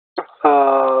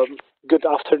Good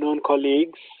afternoon,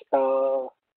 colleagues.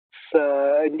 It's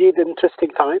indeed interesting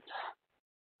times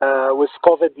with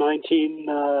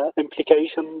COVID-19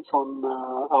 implications on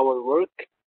our work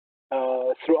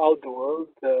throughout the world,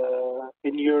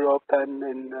 in Europe and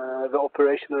in the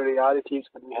operational realities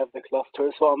when we have the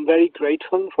cluster. So I'm very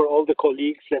grateful for all the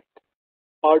colleagues that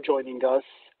are joining us,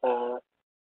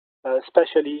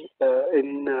 especially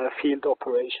in field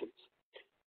operations.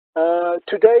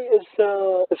 Today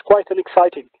is quite an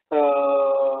exciting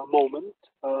moment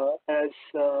as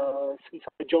since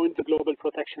I joined the Global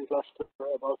Protection Cluster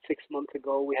about 6 months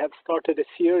ago, we have started a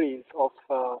series of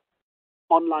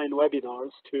online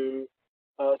webinars to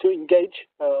engage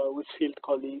with field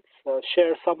colleagues,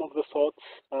 share some of the thoughts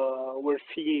we're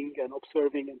seeing and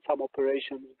observing in some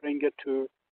operations, bring it to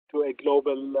a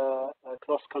global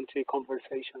cross-country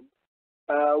conversation.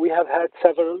 We have had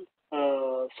several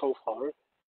so far.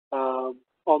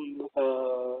 On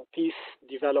peace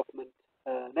development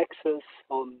nexus,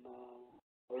 on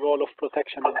role of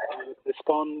protection and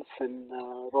response, and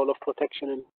role of protection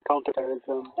in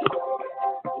counterterrorism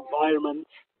environments.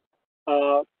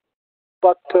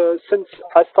 But since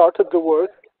I started the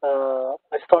work,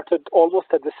 I started almost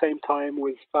at the same time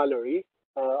with Valerie,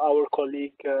 our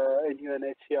colleague in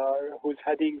UNHCR, who's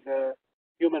heading the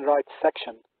human rights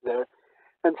section there.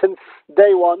 And since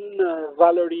day one,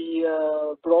 Valerie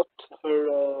brought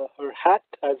her hat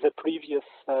as a previous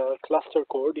cluster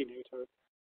coordinator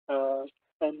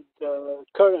and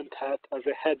current hat as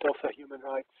a head of a human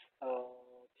rights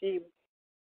team,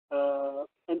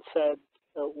 and said,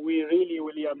 we really,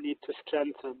 William, need to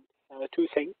strengthen two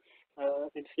things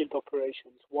in field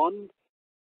operations. One,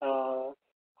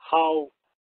 how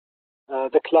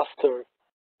the cluster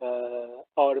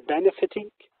are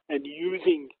benefiting and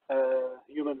using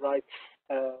human rights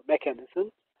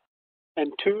mechanisms,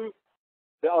 and two,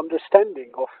 the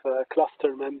understanding of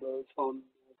cluster members on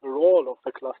the role of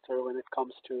the cluster when it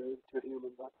comes to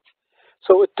human rights.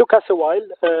 So it took us a while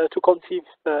to conceive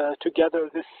together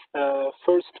this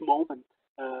first moment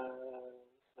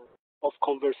of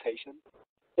conversation.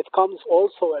 It comes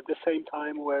also at the same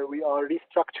time where we are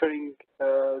restructuring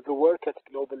the work at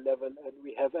global level, and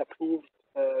we have approved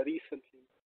recently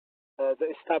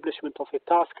the establishment of a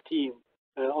task team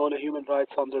on human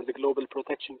rights under the Global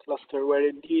Protection Cluster, where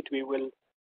indeed we will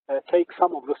take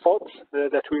some of the thoughts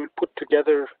that we will put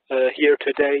together here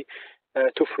today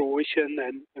to fruition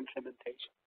and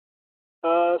implementation.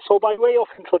 So by way of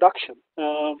introduction,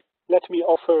 let me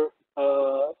offer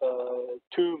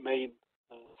two main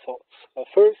thoughts.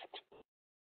 First,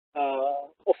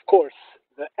 of course,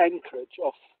 the anchorage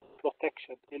of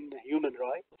protection in human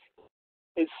rights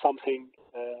is something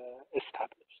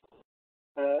established.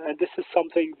 And this is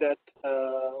something that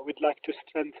we'd like to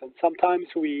strengthen. Sometimes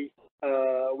we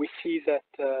see that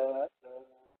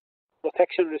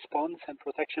protection response and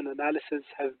protection analysis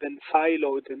have been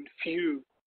siloed in few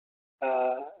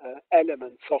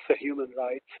elements of the human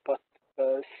rights, but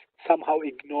somehow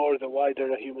ignore the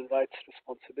wider human rights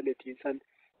responsibilities. And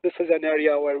this is an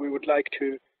area where we would like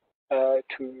to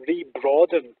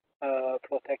re-broaden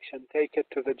protection, take it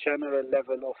to the general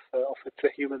level of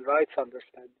its human rights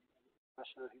understanding,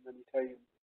 national humanitarian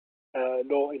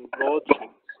law in broad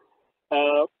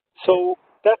sense. So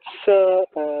that's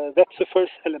the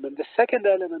first element. The second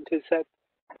element is that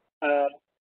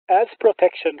as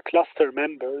protection cluster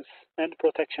members and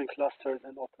protection clusters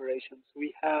and operations,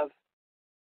 we have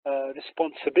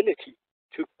responsibility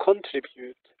to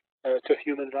contribute to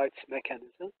human rights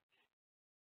mechanisms,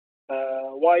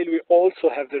 while we also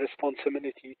have the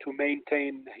responsibility to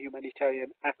maintain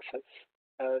humanitarian access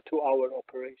to our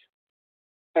operations.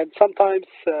 And sometimes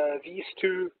these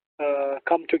two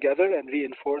come together and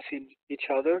reinforce each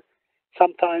other.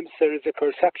 Sometimes there is a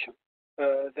perception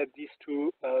that these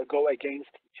two go against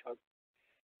each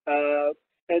other.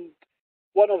 And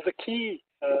one of the key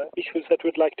issues that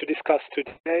we'd like to discuss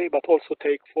today, but also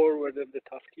take forward in the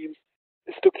task teams,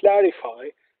 is to clarify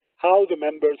how the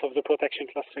members of the protection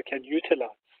cluster can utilize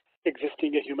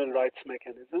existing human rights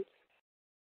mechanisms.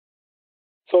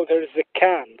 So there is the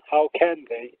can, how can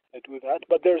they do that?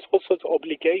 But there's also the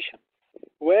obligation.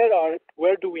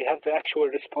 Where do we have the actual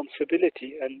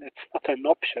responsibility? And it's not an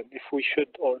option if we should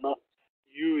or not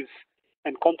use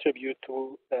and contribute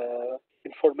to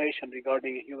information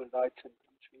regarding human rights in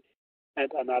countries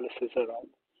and analysis around.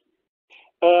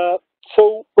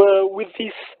 So with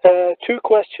these two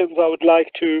questions, I would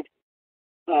like to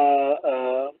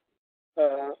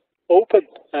open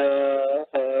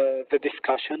the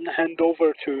discussion, hand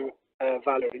over to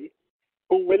Valerie,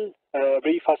 who will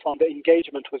brief us on the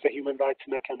engagement with the human rights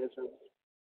mechanism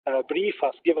brief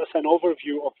us, give us an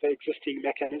overview of the existing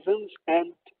mechanisms,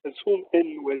 and zoom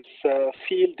in with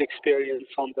field experience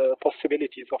on the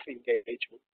possibilities of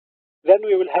engagement. Then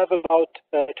we will have about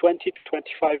 20 to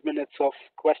 25 minutes of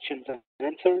questions and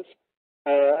answers,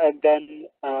 and then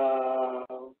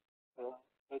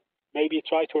maybe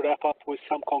try to wrap up with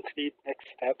some concrete next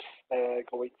steps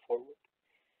going forward.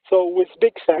 So with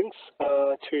big thanks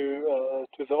to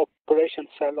the operations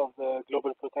cell of the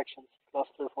Global Protections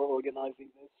Cluster for organizing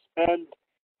this, and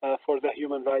for the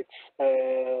Human Rights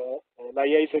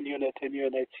Liaison Unit in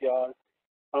UNHCR.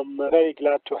 I'm very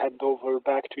glad to hand over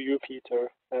back to you,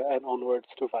 Peter, and onwards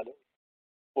to Valerie.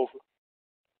 Over.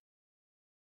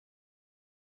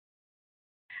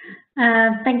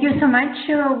 Thank you so much,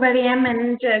 William,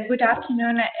 and good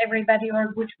afternoon, everybody,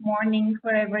 or good morning,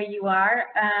 wherever you are.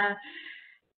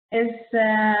 As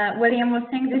William was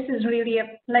saying, this is really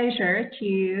a pleasure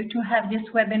to have this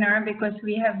webinar, because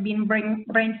we have been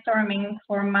brainstorming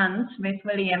for months with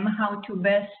William how to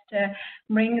best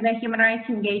bring the human rights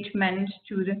engagement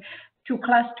to the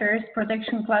clusters,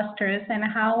 protection clusters, and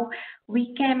how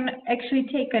we can actually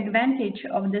take advantage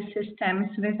of the systems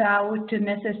without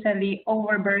necessarily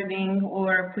overburdening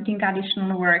or putting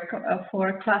additional work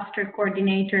for cluster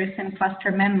coordinators and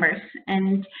cluster members.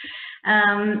 And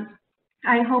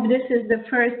I hope this is the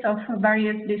first of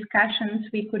various discussions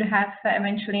we could have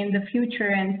eventually in the future,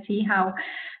 and see how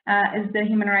as the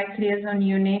Human Rights Liaison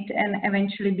Unit and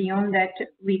eventually beyond that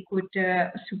we could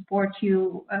support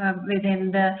you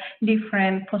within the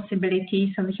different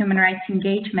possibilities of human rights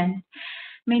engagement.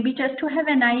 Maybe just to have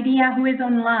an idea who is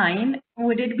online,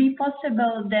 would it be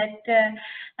possible that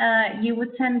you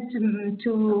would send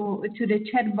to the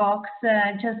chat box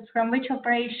just from which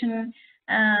operation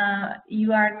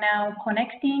you are now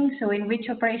connecting, so in which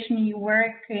operation you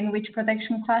work, in which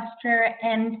protection cluster,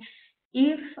 and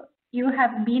if you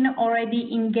have been already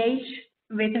engaged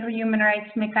with human rights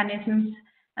mechanisms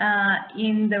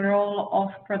in the role of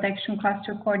protection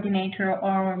cluster coordinator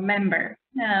or member.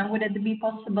 Would it be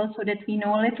possible, so that we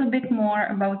know a little bit more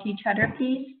about each other,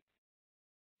 please?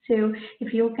 So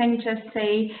if you can just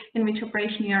say in which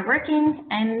operation you are working,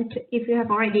 and if you have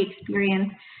already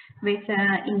experienced with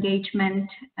engagement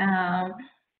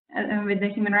with the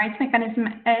human rights mechanism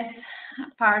as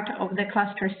part of the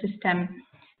cluster system,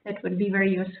 that would be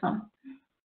very useful.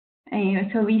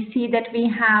 So we see that we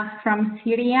have from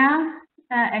Syria,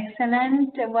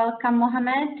 excellent, welcome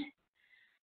Mohammed,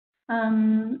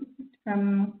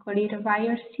 from Colita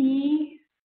YRC,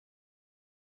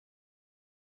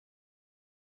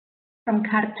 from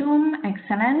Khartoum,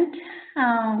 excellent,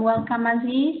 welcome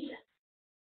Aziz.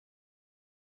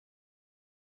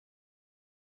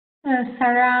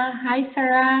 Sarah, hi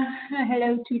Sarah,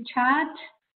 hello to chat.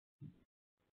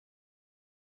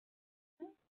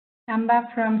 Kamba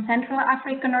from Central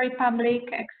African Republic,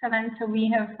 excellent. So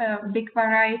we have a big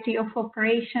variety of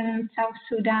operations, South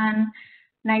Sudan,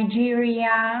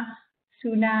 Nigeria,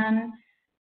 Sudan,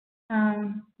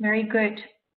 very good.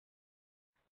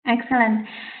 Excellent.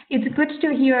 It's good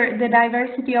to hear the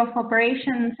diversity of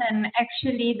operations, and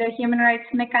actually the human rights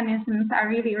mechanisms are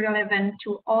really relevant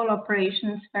to all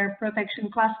operations where protection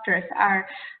clusters are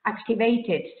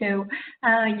activated. So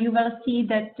you will see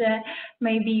that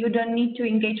maybe you don't need to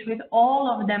engage with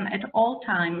all of them at all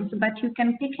times, but you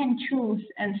can pick and choose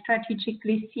and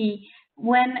strategically see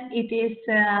when it is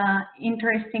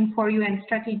interesting for you and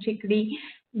strategically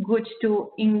good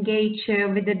to engage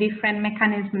with the different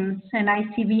mechanisms. And I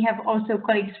see we have also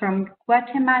colleagues from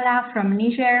Guatemala, from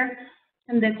Niger,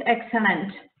 and that's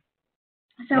excellent.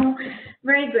 So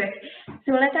very good.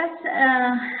 So let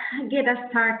us get us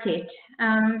started.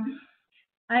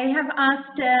 I have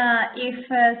asked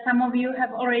if some of you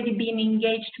have already been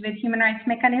engaged with human rights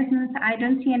mechanisms. I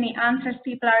don't see any answers.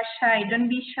 People are shy. Don't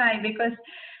be shy, because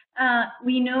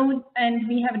we know, and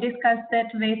we have discussed that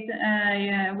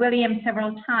with William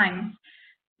several times,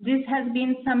 this has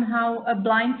been somehow a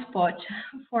blind spot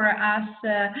for us,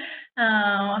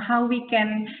 how we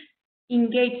can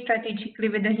engage strategically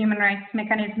with the human rights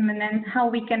mechanism, and then how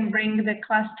we can bring the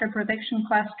cluster protection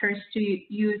clusters to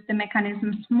use the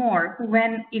mechanisms more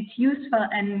when it's useful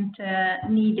and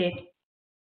needed.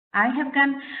 I have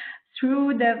gone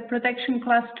through the protection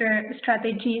cluster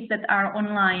strategies that are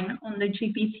online on the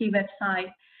GPC website,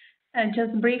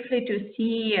 just briefly to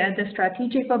see the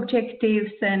strategic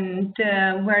objectives and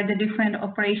where the different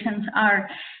operations are.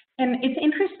 And it's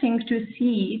interesting to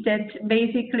see that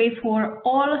basically for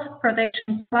all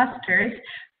protection clusters,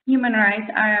 human rights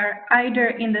are either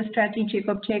in the strategic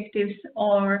objectives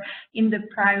or in the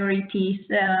priorities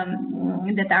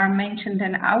that are mentioned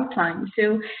and outlined.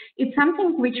 So it's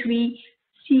something which we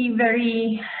see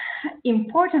very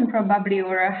important probably,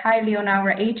 or highly on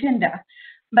our agenda.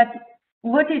 But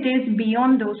what it is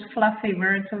beyond those fluffy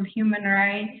words of human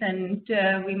rights and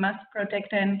we must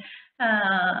protect and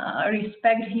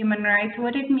respect human rights,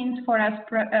 what it means for us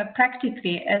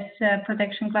practically as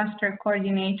protection cluster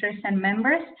coordinators and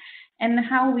members, and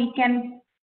how we can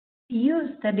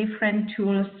use the different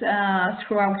tools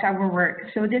throughout our work.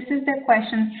 So this is the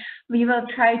question we will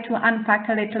try to unpack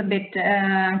a little bit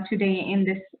today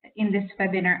in this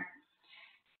webinar.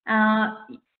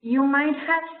 You might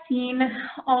have seen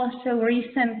also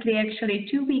recently, actually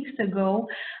 2 weeks ago,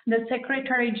 the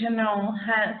Secretary General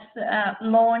has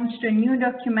launched a new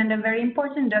document, a very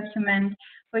important document,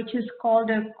 which is called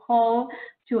a Call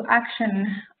to Action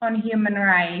on Human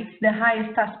Rights, the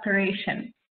Highest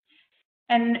Aspiration.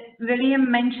 And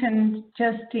William mentioned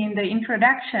just in the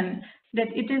introduction that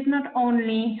it is not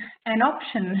only an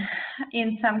option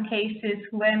in some cases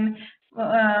when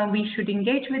we should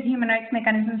engage with human rights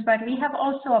mechanisms, but we have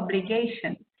also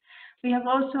obligations. We have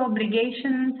also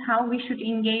obligations how we should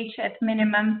engage at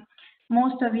minimum.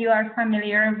 Most of you are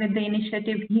familiar with the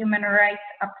initiative Human Rights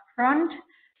Upfront.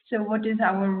 So what is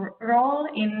our role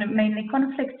in mainly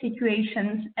conflict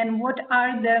situations, and what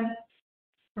are the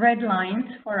red lines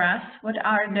for us? What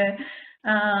are the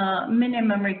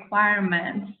minimum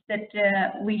requirements that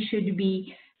we should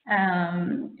be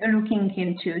looking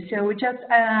into? So just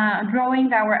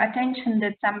drawing our attention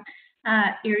that some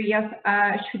areas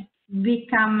should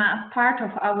become part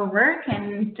of our work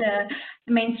and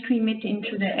mainstream it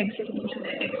into the existing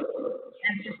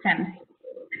systems.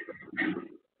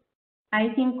 I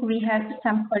think we have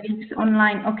some colleagues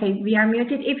online. Okay, we are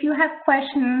muted. If you have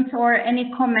questions or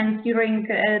any comments during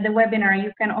the webinar,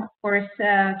 you can, of course,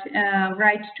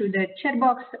 write to the chat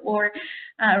box or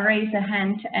raise a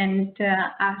hand and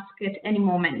ask at any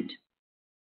moment.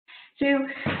 So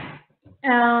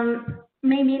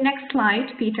maybe next slide,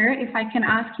 Peter, if I can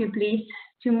ask you, please,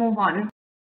 to move on.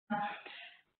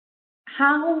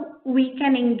 How we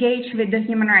can engage with the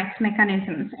human rights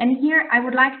mechanisms. And here I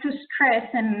would like to stress,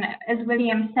 and as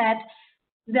William said,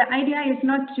 the idea is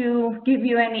not to give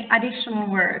you any additional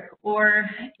work or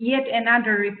yet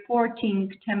another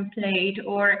reporting template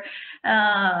or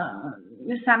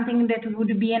something that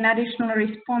would be an additional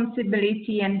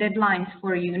responsibility and deadlines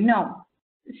for you. No.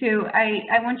 So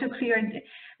I want to clear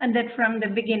that from the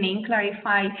beginning,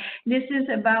 clarify, this is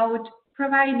about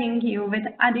providing you with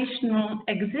additional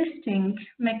existing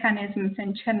mechanisms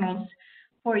and channels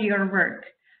for your work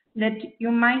that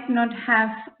you might not have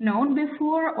known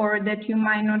before or that you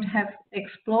might not have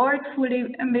explored fully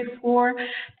before.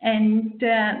 And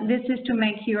this is to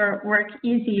make your work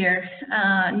easier,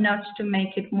 not to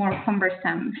make it more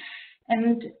cumbersome.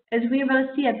 And as we will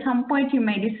see, at some point you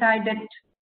may decide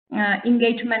that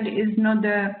engagement is not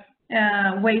the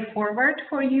way forward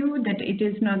for you, that it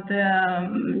is not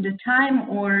the time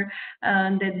or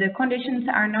that the conditions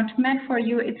are not met for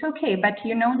you. It's okay, but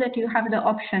you know that you have the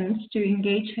options to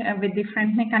engage with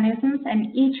different mechanisms,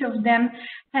 and each of them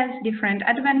has different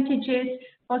advantages,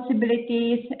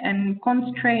 possibilities, and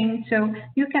constraints, so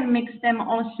you can mix them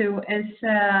also as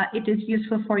it is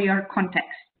useful for your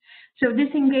context. So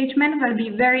this engagement will be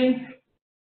very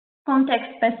context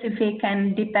specific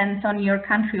and depends on your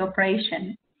country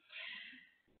operation.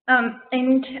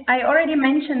 And I already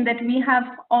mentioned that we have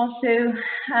also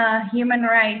human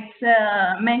rights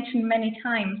mentioned many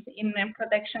times in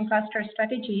protection cluster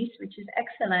strategies, which is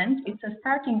excellent. It's a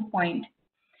starting point.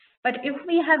 But if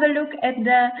we have a look at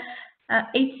the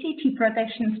HCT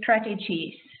protection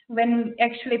strategies, when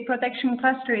actually protection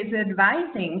cluster is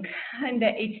advising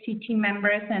the HCT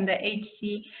members and the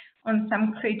HC on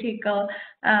some critical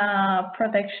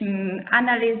protection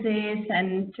analysis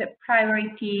and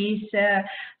priorities,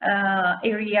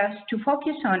 areas to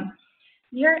focus on,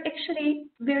 there are actually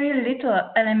very little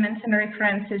elements and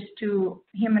references to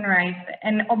human rights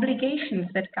and obligations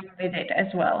that come with it as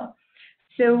well.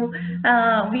 So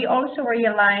we also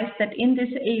realized that in this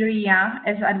area,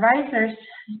 as advisors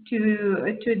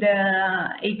to the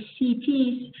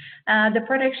HCTs, the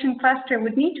protection cluster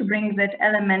would need to bring that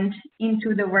element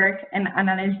into the work and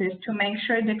analysis to make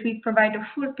sure that we provide a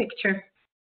full picture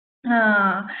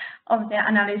of the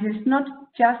analysis, not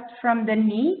just from the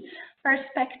needs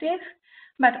perspective,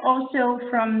 but also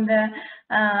from the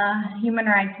human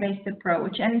rights-based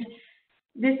approach. And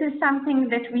this is something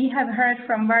that we have heard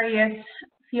from various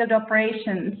field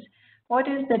operations. What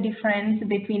is the difference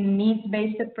between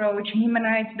needs-based approach, human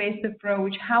rights-based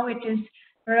approach, how it is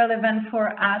relevant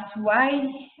for us, why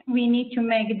we need to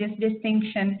make this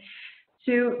distinction?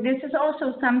 So this is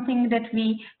also something that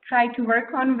we try to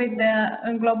work on with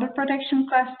the Global Protection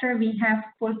Cluster. We have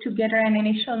put together an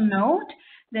initial note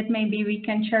that maybe we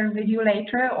can share with you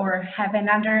later, or have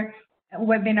another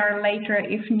webinar later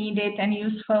if needed and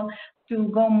useful, to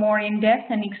go more in depth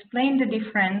and explain the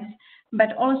difference,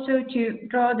 but also to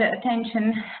draw the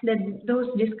attention that those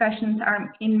discussions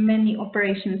are in many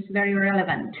operations very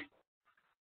relevant.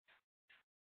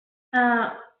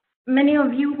 Many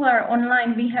of you who are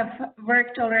online, we have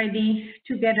worked already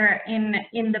together in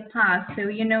the past, so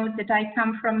you know that I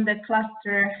come from the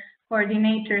cluster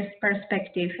coordinator's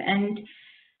perspective, and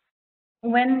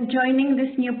when joining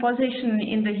this new position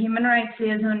in the Human Rights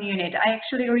Liaison Unit, I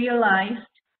actually realized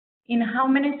in how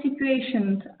many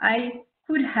situations I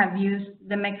could have used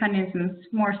the mechanisms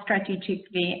more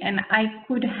strategically, and I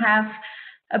could have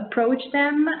approached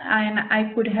them, and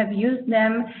I could have used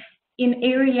them in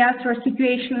areas or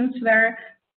situations where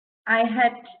I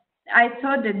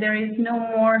thought that there is no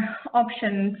more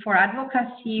option for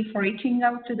advocacy, for reaching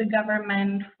out to the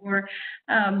government, for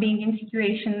being in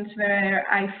situations where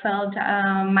I felt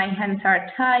my hands are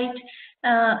tied.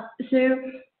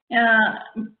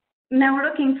 Now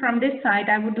looking from this side,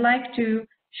 I would like to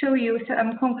show you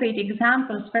some concrete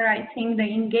examples where I think the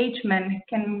engagement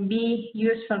can be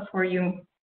useful for you,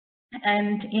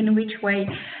 and in which way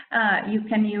you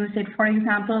can use it. For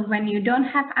example, when you don't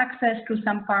have access to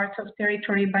some parts of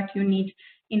territory but you need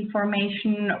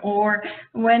information, or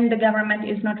when the government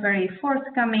is not very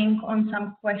forthcoming on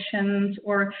some questions,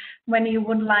 or when you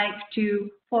would like to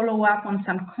follow up on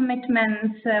some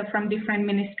commitments from different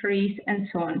ministries and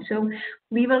so on. So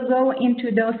we will go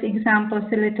into those examples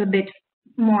a little bit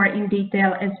more in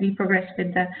detail as we progress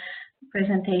with the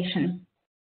presentation.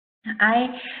 I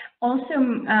also,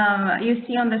 you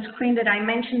see on the screen that I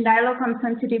mentioned dialogue on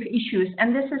sensitive issues,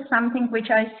 and this is something which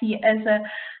I see as a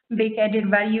big added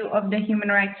value of the human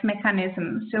rights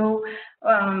mechanism. So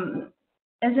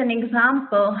as an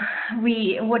example,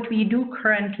 what we do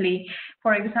currently,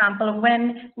 for example,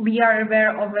 when we are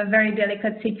aware of a very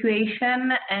delicate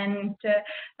situation and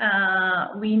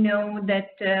we know that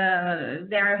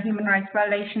there are human rights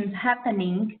violations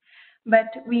happening, but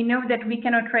we know that we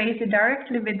cannot raise it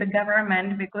directly with the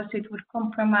government because it would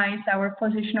compromise our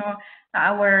position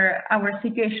or our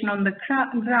situation on the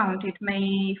ground. It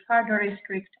may further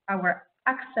restrict our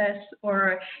access,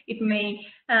 or it may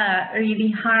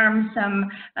really harm some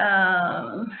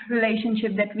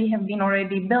relationship that we have been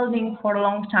already building for a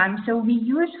long time. So we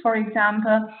use, for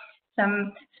example,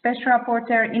 some special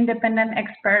rapporteur, independent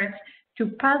experts to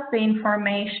pass the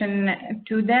information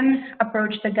to then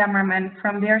approach the government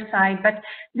from their side. But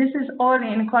this is all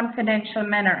in confidential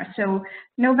manner. So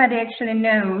nobody actually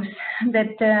knows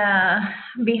that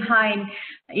behind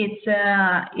it's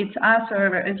us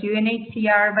or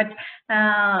UNHCR, but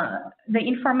the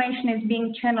information is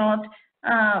being channeled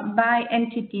by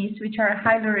entities which are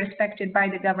highly respected by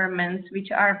the governments,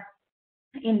 which are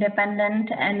independent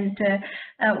and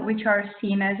which are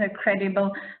seen as a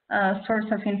credible source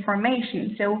of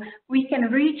information. So we can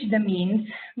reach the means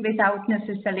without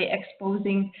necessarily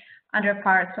exposing other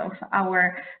parts of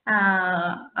our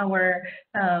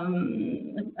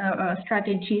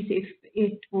strategies if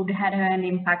it would have an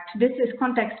impact. This is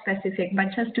context specific, but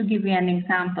just to give you an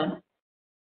example.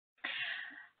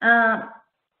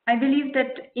 I believe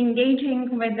that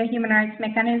engaging with the human rights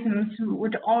mechanisms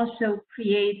would also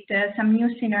create some new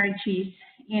synergies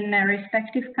in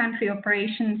respective country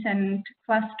operations and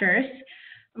clusters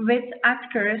with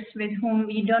actors with whom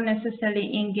we don't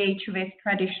necessarily engage with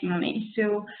traditionally.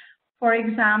 So, for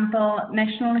example,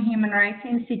 national human rights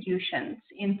institutions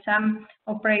in some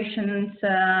operations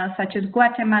such as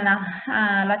Guatemala,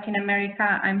 Latin America,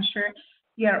 I'm sure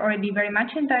we are already very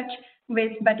much in touch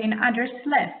with, but in others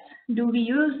less. Do we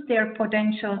use their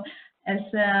potential as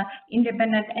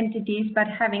independent entities, but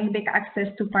having big access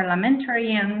to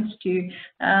parliamentarians, to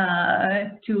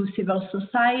civil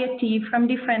society from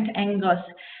different angles?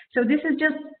 So this is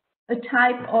just a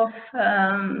type of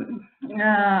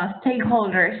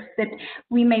stakeholders that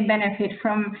we may benefit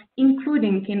from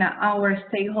including in our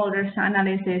stakeholders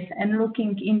analysis and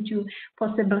looking into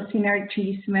possible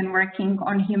synergies when working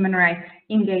on human rights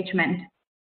engagement.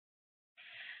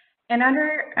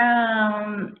 Another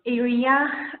area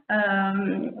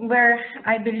where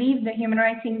I believe the human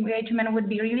rights engagement would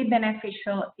be really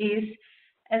beneficial is,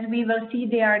 as we will see,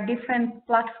 there are different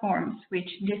platforms which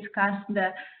discuss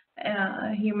the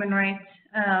human rights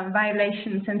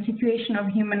violations and situation of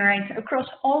human rights across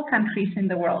all countries in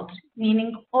the world,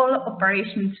 meaning all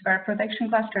operations where protection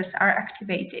clusters are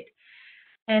activated.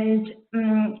 And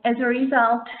as a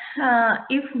result,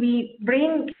 if we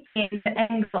bring in the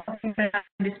angle of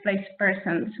displaced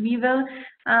persons. We will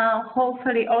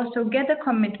hopefully also get the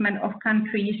commitment of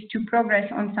countries to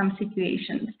progress on some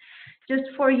situations. Just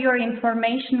for your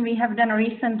information, we have done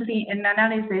recently an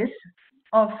analysis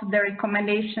of the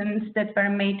recommendations that were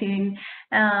made in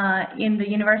the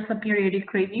Universal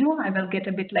Periodic Review. I will get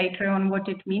a bit later on what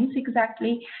it means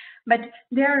exactly. But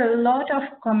there are a lot of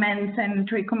comments and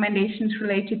recommendations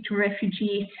related to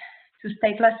refugees, to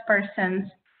stateless persons,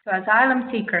 to asylum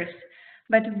seekers,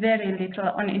 but very little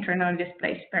on internally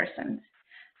displaced persons.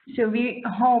 So we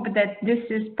hope that this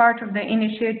is part of the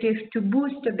initiative to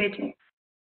boost a bit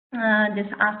this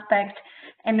aspect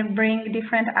and bring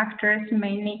different actors,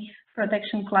 mainly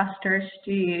protection clusters,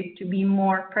 to be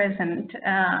more present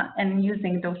and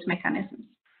using those mechanisms.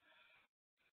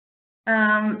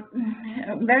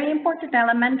 Very important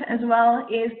element as well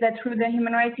is that through the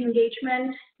human rights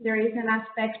engagement, there is an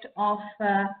aspect of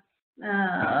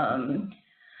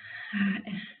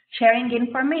sharing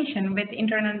information with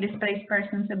internally displaced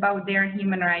persons about their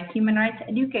human rights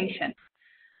education.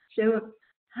 So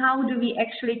how do we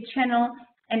actually channel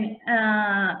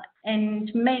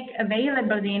and make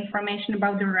available the information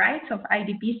about the rights of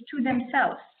IDPs to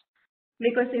themselves?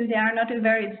 Because if they are not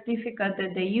aware, it's difficult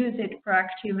that they use it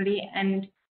proactively, and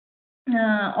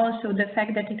also the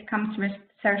fact that it comes with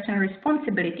certain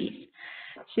responsibilities.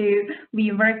 So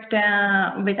we worked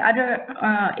with other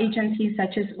agencies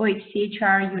such as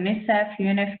OHCHR, UNICEF,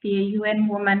 UNFPA, UN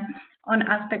Women on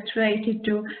aspects related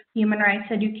to human rights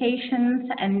education,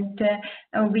 and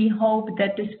we hope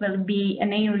that this will be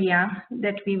an area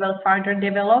that we will further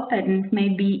develop and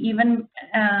maybe even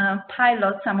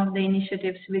pilot some of the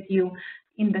initiatives with you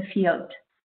in the field,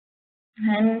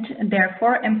 and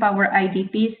therefore empower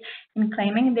IDPs in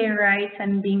claiming their rights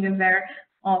and being aware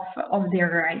of their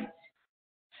rights.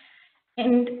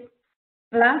 And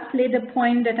lastly, the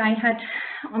point that I had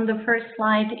on the first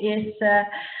slide is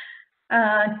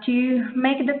to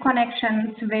make the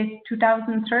connections with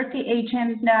 2030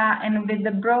 agenda and with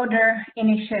the broader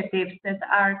initiatives that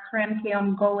are currently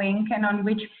ongoing and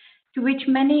to which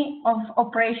many of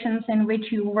operations in which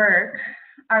you work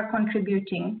are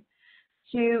contributing.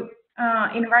 So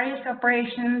in various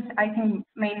operations, I think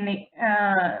mainly,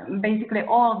 basically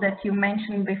all that you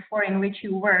mentioned before in which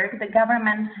you work, the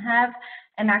governments have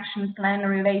an action plan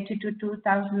related to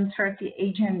 2030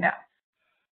 agenda.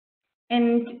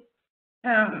 And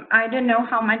I don't know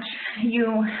how much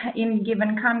you, in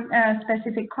given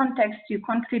specific context, you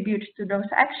contribute to those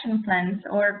action plans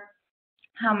or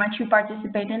how much you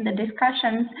participate in the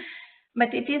discussions,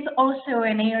 but it is also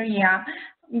an area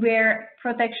where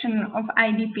protection of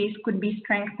IDPs could be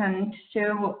strengthened.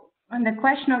 So on the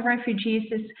question of refugees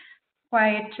is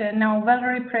quite now well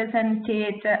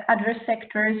represented, other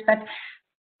sectors, but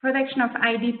protection of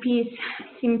IDPs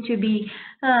seem to be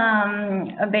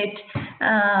a bit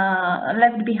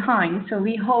left behind. So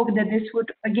we hope that this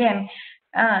would, again,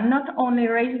 not only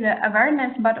raise the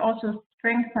awareness, but also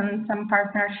strengthen some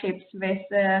partnerships with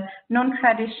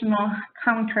non-traditional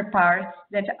counterparts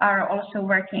that are also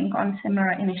working on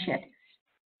similar initiatives.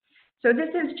 So this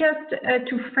is just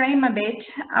to frame a bit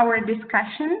our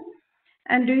discussion.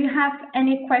 And do you have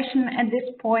any question at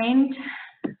this point?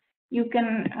 You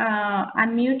can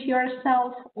unmute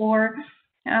yourself or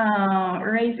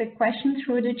raise a question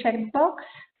through the chat box.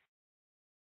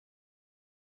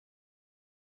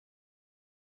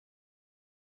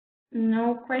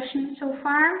 No questions so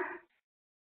far?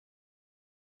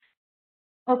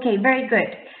 Okay, very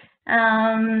good.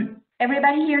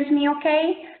 Everybody hears me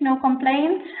okay? No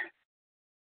complaints?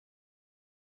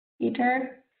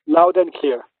 Peter? Loud and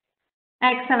clear.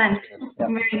 Excellent.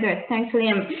 Very good. Thanks,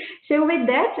 Liam. So with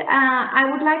that,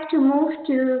 I would like to move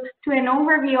to an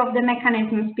overview of the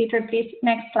mechanisms. Peter, please,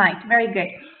 next slide. Very good.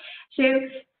 So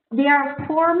there are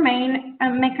four main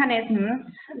mechanisms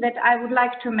that I would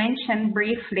like to mention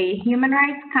briefly: Human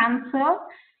Rights Council,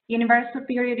 Universal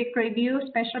Periodic Review,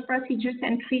 Special Procedures,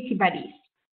 and Treaty Bodies.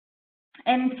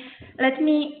 And let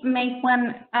me make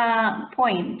one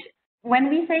point. When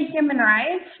we say human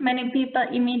rights, many people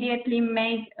immediately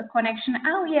make a connection.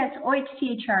 Oh yes,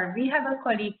 OHCHR, we have a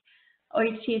colleague,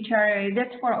 OHCHR,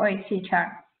 that's for OHCHR.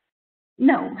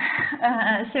 No.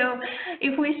 So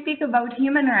if we speak about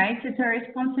human rights, it's a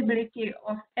responsibility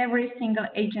of every single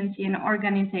agency and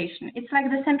organization. It's like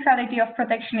the centrality of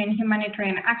protection in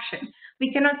humanitarian action.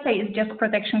 We cannot say it's just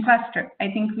protection cluster. I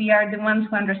think we are the ones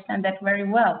who understand that very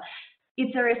well.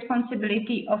 It's a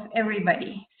responsibility of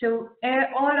everybody. So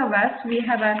all of us, we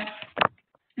have a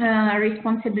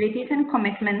responsibilities and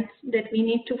commitments that we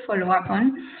need to follow up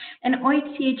on. And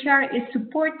OHCHR is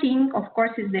supporting, of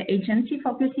course, is the agency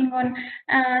focusing on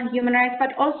human rights,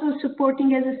 but also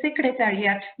supporting as a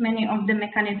secretariat many of the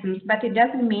mechanisms. But it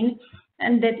doesn't mean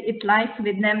that it lies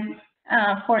with them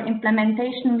for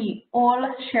implementation. We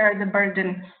all share the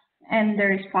burden and the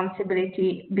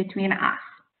responsibility between us.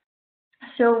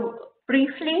 So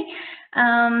briefly,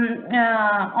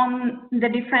 on the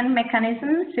different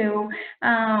mechanisms. So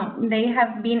they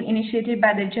have been initiated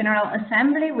by the General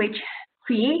Assembly, which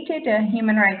created a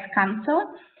Human Rights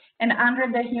Council. And under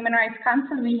the Human Rights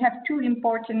Council, we have two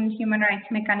important human rights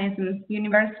mechanisms: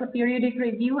 Universal Periodic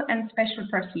Review and Special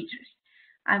Procedures.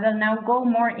 I will now go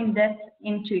more in depth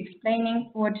into explaining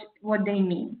what they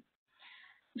mean.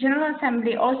 General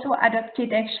Assembly also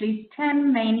adopted actually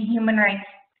 10 main human rights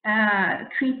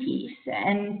treaties,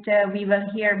 and we will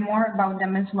hear more about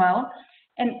them as well.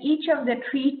 And each of the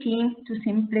treaties, to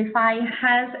simplify,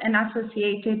 has an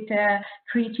associated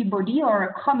treaty body or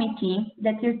a committee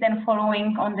that is then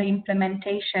following on the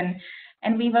implementation.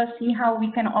 And we will see how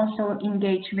we can also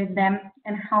engage with them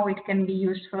and how it can be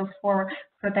useful for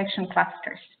protection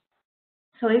clusters.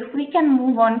 So if we can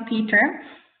move on, Peter,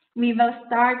 we will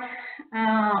start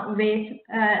with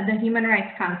the Human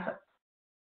Rights Council.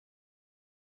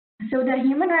 So the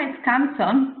Human Rights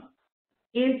Council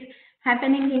is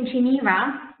happening in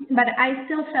Geneva, but I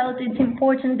still felt it's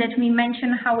important that we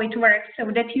mention how it works so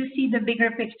that you see the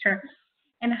bigger picture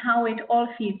and how it all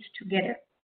feeds together.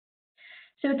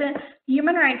 So the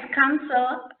Human Rights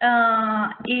Council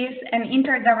is an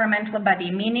intergovernmental body,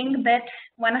 meaning that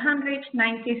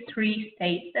 193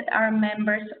 states that are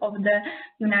members of the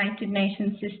United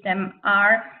Nations system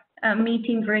are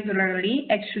meeting regularly,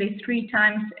 actually 3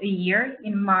 times a year,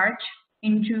 in March,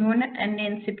 in June, and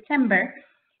in September,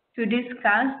 to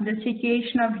discuss the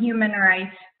situation of human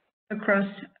rights across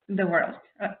the world.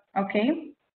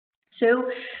 Okay,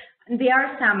 so there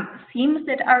are some themes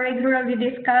that are regularly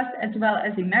discussed, as well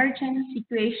as emerging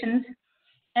situations,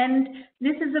 and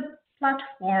this is a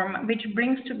platform which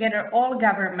brings together all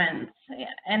governments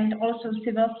and also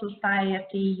civil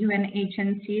society, UN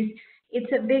agencies.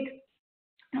 It's a big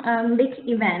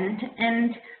event,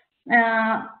 and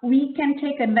we can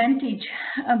take advantage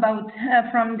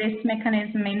from this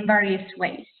mechanism in various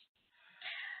ways.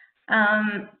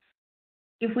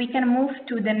 If we can move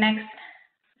to the next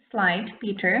slide,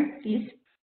 Peter, please.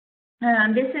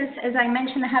 This is, as I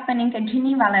mentioned, happening at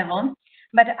Geneva level,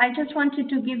 but I just wanted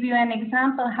to give you an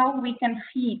example how we can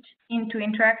feed into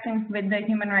interacting with the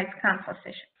Human Rights Council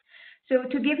session. So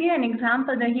to give you an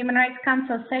example, the Human Rights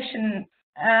Council session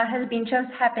has been just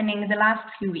happening the last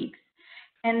few weeks,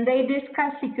 and they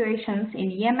discuss situations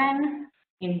in Yemen,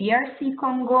 in DRC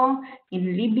Congo,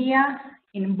 in Libya,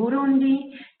 in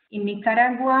Burundi, in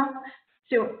Nicaragua.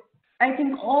 So I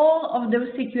think all of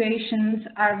those situations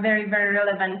are very, very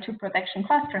relevant to protection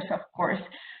clusters, of course.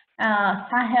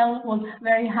 Sahel was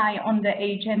very high on the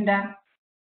agenda,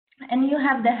 and you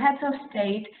have the heads of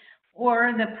state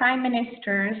or the prime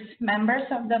ministers, members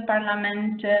of the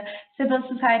parliament, civil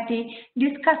society,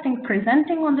 discussing,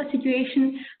 presenting on the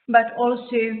situation, but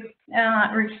also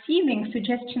receiving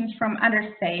suggestions from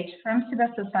other states, from civil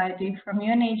society, from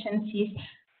UN agencies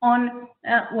on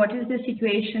what is the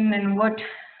situation and what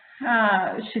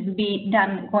should be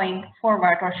done going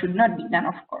forward, or should not be done,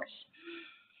 of course.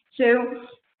 So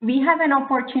we have an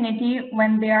opportunity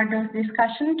when there are those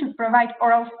discussions to provide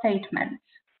oral statements.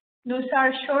 Those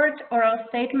are short oral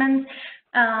statements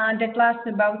that last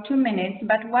about 2 minutes,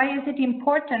 but why is it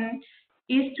important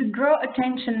is to draw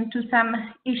attention to some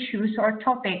issues or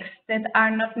topics that are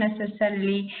not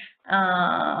necessarily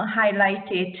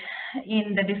highlighted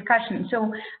in the discussion.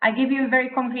 So I give you a very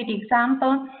concrete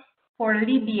example. For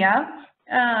Libya,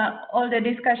 all the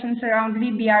discussions around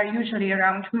Libya are usually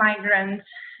around migrants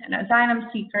and asylum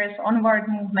seekers, onward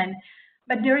movement,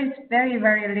 but there is very,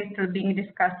 very little being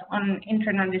discussed on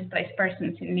internal displaced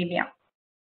persons in Libya.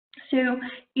 So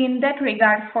in that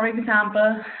regard, for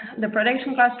example, the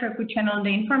protection cluster could channel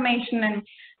the information and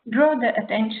draw the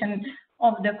attention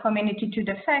of the community to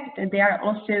the fact that there are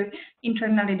also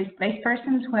internally displaced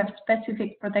persons who have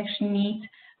specific protection needs,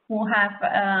 who have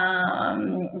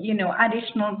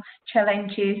additional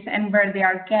challenges, and where there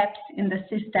are gaps in the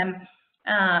system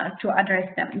to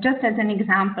address them. Just as an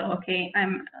example, okay,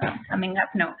 I'm summing up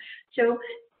now. So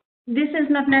this is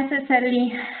not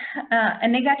necessarily a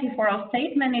negative oral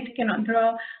statement. It cannot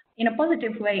draw in a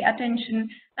positive way attention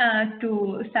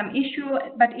to some issue,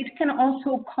 but it can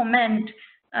also comment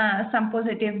some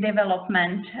positive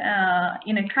development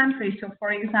in a country. So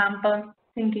for example,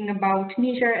 thinking about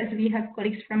Niger, as we have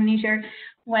colleagues from Niger,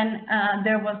 when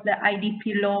there was the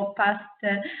IDP law passed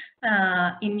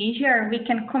in Niger, we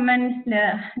can commend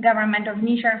the government of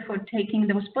Niger for taking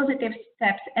those positive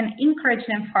steps and encourage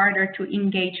them further to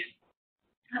engage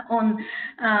on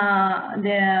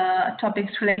the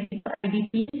topics related to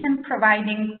IDPs and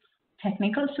providing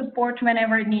technical support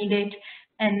whenever needed,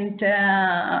 and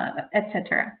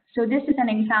etc. So this is an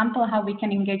example how we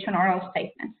can engage on oral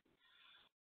statements.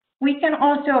 We can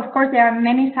also, of course, there are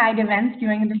many side events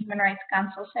during the Human Rights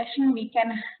Council session. We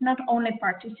can not only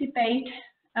participate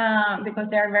because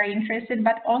they are very interested,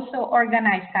 but also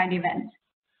organize side events.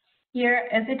 Here,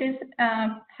 as it is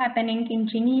happening in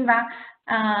Geneva,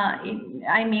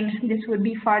 I mean, this would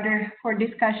be further for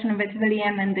discussion with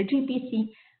William and the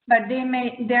GPC, but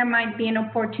there might be an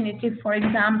opportunity, for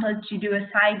example, to do a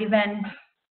side event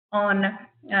on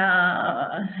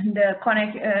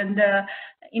the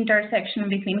intersection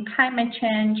between climate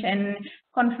change and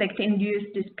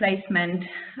conflict-induced displacement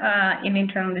in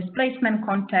internal displacement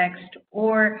context,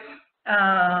 or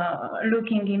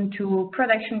looking into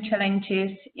production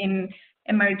challenges in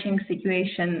emerging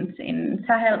situations in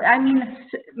Sahel. I mean,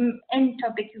 any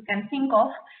topic you can think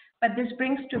of, but this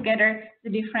brings together the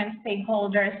different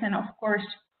stakeholders and, of course,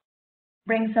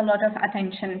 brings a lot of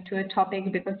attention to a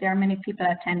topic because there are many people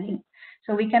attending.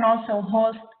 So we can also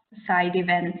host side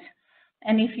events.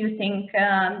 And if you think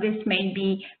this may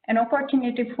be an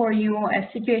opportunity for you, a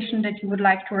situation that you would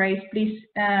like to raise, please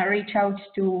reach out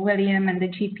to William and the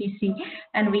GPC,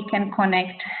 and we can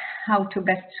connect how to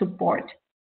best support.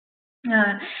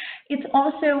 It's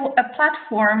also a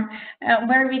platform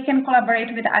where we can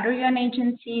collaborate with other UN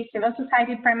agencies, civil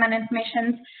society permanent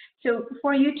missions. So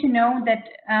for you to know that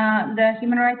the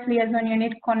Human Rights Liaison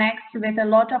Unit connects with a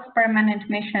lot of permanent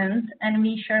missions, and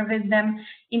we share with them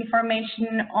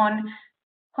information on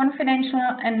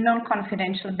confidential and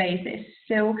non-confidential basis.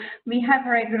 So we have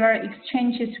regular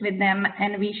exchanges with them,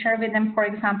 and we share with them, for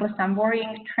example, some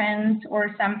worrying trends,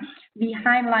 or we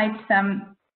highlight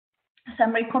some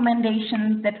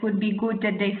recommendations that would be good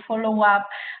that they follow up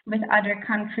with other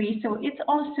countries. So it's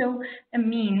also a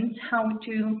means how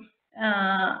to,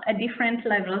 at different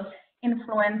levels,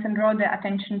 influence and draw the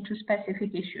attention to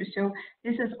specific issues. So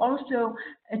this is also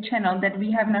a channel that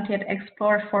we have not yet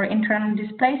explored for internal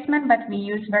displacement, but we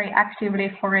use very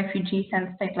actively for refugees and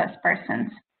stateless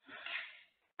persons.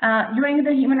 During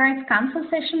the Human Rights Council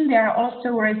session, there are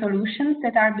also resolutions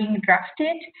that are being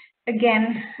drafted.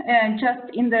 Again,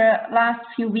 just in the last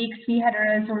few weeks, we had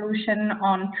a resolution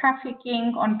on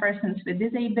trafficking, on persons with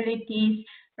disabilities,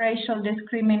 racial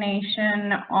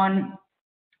discrimination, on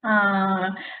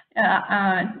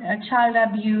child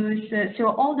abuse. So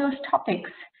all those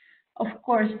topics, of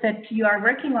course, that you are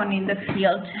working on in the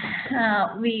field,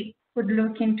 we could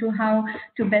look into how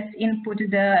to best input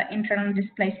the internal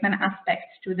displacement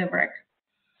aspects to the work.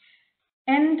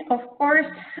 And of course,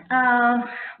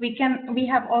 we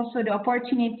have also the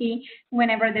opportunity,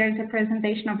 whenever there is a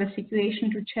presentation of the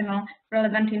situation, to channel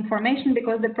relevant information,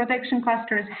 because the protection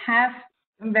clusters have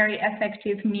very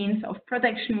effective means of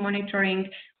protection monitoring,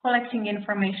 collecting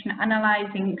information,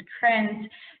 analyzing trends.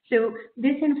 So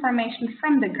this information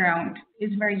from the ground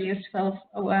is very useful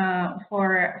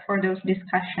for those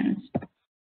discussions.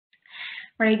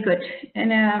 Very good.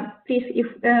 And please,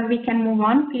 if we can move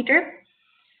on, Peter.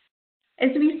 As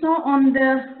we saw on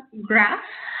the graph,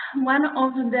 one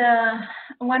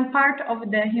part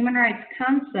of the Human Rights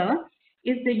Council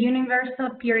is the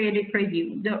Universal Periodic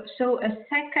Review. So a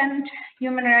second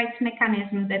human rights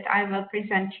mechanism that I will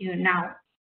present to you now.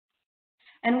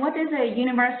 And what is a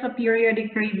Universal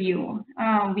Periodic Review?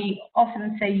 We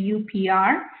often say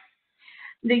UPR.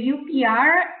 The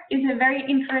UPR is a very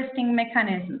interesting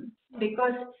mechanism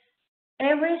because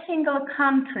every single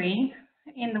country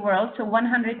in the world, so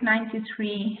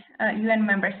 193 UN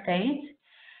member states,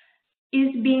 is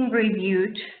being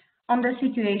reviewed on the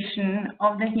situation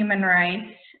of the human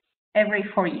rights every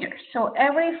 4 years. So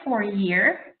every 4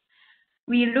 years,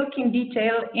 we look in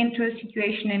detail into a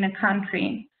situation in a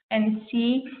country and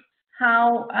see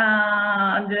how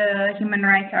the human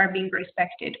rights are being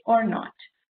respected or not.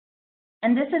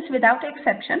 And this is without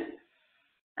exception.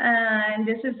 And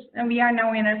we are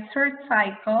now in a third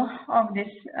cycle of this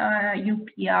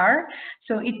UPR.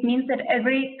 So it means that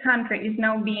every country is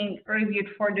now being reviewed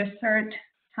for the third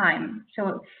time.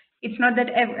 So it's not that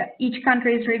each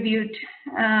country is reviewed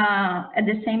at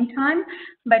the same time,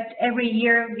 but every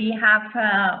year we have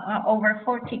over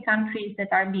 40 countries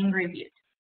that are being reviewed.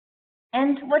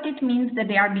 And what it means that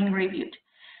they are being reviewed.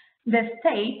 The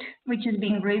state which is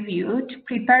being reviewed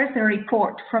prepares a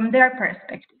report from their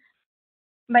perspective.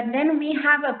 But then we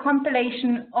have a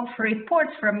compilation of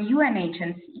reports from UN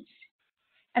agencies.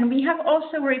 And we have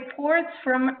also reports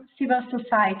from civil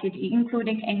society,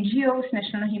 including NGOs,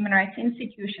 national human rights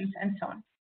institutions, and so on.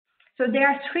 So there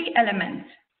are three elements.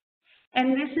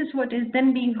 And this is what is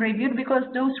then being reviewed because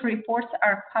those reports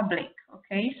are public,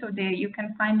 okay? So you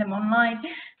can find them online.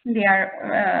 They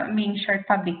are being shared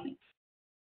publicly.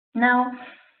 Now,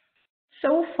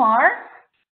 so far,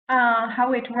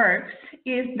 how it works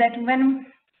is that when,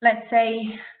 let's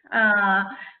say,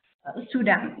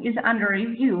 Sudan is under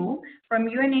review, from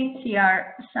UNHCR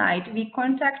side, we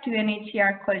contact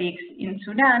UNHCR colleagues in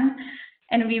Sudan,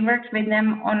 and we work with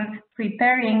them on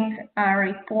preparing a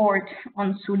report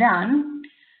on Sudan.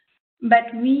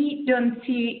 But we don't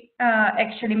see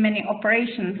actually many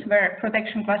operations where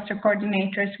protection cluster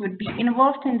coordinators would be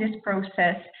involved in this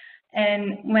process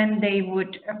and when they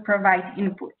would provide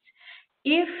inputs.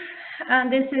 If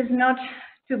this is not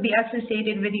to be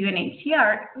associated with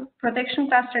UNHCR, protection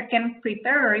cluster can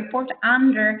prepare a report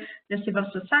under the civil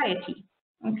society.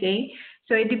 Okay,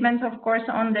 so it depends, of course,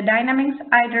 on the dynamics.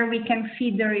 Either we can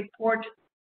feed the report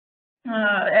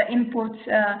inputs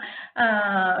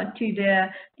to the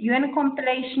UN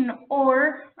compilation,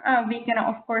 or we can,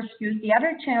 of course, use the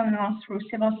other channels through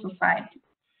civil society.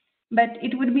 But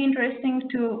it would be interesting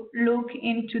to look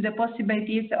into the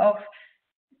possibilities of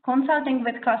consulting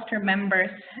with cluster members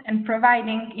and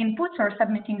providing inputs or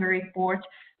submitting a report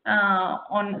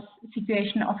on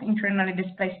situation of internally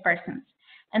displaced persons.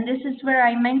 And this is where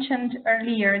I mentioned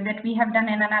earlier that we have done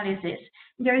an analysis.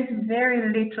 There is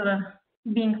very little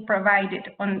being provided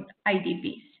on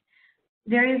IDPs.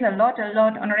 There is a lot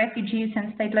on refugees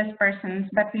and stateless persons,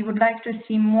 but we would like to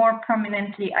see more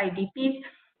prominently IDPs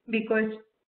because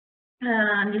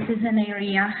this is an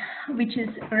area which is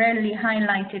rarely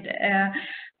highlighted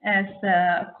as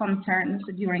concerns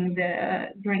during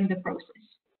the process.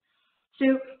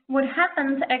 So what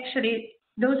happens actually,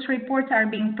 those reports are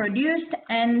being produced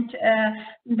and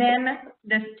then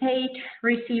the state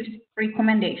receives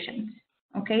recommendations,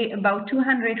 okay, about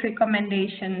 200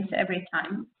 recommendations every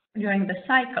time during the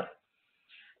cycle.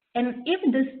 And if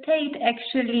the state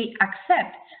actually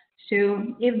accepts,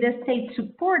 so if the state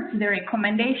supports the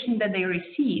recommendation that they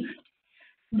received,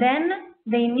 then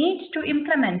they need to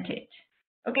implement it.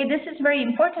 Okay, this is very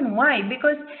important. Why?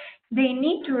 Because they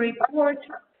need to report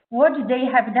what they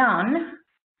have done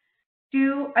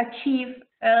to achieve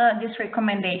this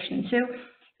recommendation. So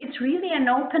it's really an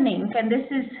opening, and this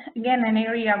is, again, an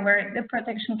area where the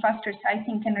protection clusters, I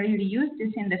think, can really use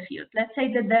this in the field. Let's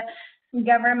say that the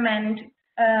government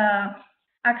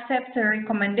accepts the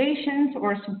recommendations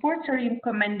or supports a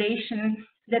recommendation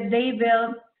that they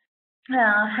will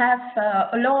have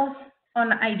a law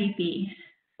on IDPs.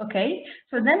 Okay,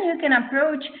 so then you can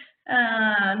approach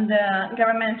the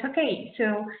government. Okay,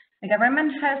 so the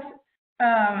government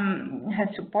has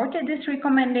supported this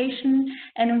recommendation,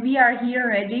 and we are here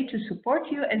ready to support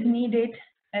you as needed,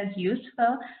 as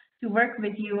useful, to work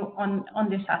with you on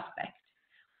this aspect.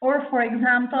 Or, for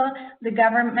example, the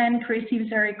government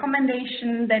receives a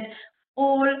recommendation that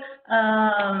all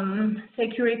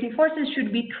security forces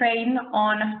should be trained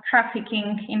on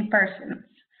trafficking in persons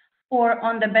or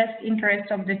on the best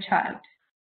interest of the child.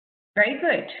 Very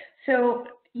good. So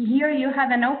here you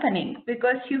have an opening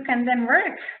because you can then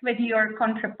work with your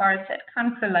counterparts at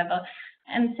country level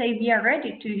and say, we are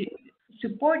ready to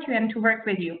support you and to work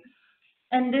with you.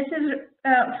 And this is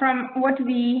from what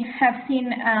we have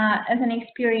seen as an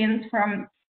experience from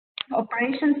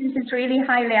operations. This is really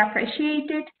highly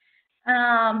appreciated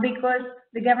because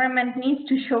the government needs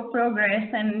to show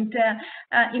progress, and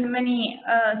in many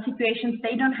situations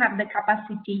they don't have the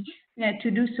capacity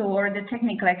to do so or the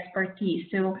technical expertise.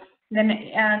 So then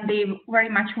they very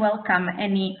much welcome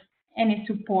any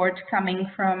support coming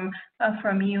from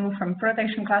you, from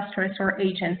protection clusters or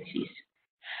agencies.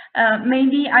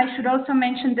 Maybe I should also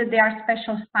mention that there are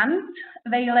special funds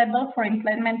available for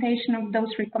implementation of those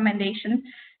recommendations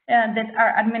that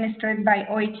are administered by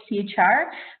OHCHR.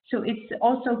 So it's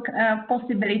also a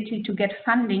possibility to get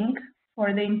funding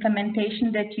for the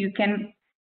implementation that you can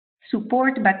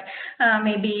support, but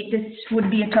maybe this would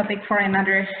be a topic for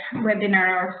another webinar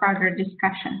or further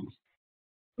discussions.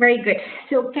 Very good.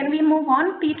 So can we move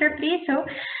on, Peter, please? So,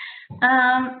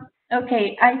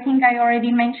 okay, I think I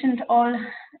already mentioned all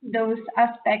those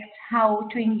aspects, how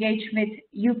to engage with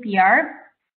UPR.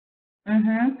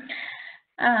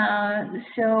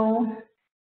 So,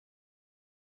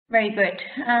 very good.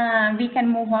 We can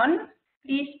move on,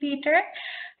 please, Peter.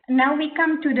 Now we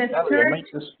come to the third. I might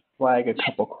just flag a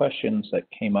couple questions that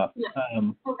came up. Yeah.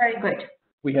 Oh, very good.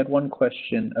 We had one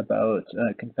question about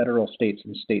confederal states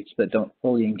and states that don't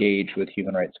fully engage with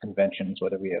human rights conventions,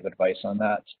 whether we have advice on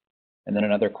that. And then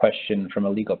another question from a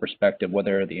legal perspective,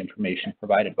 whether the information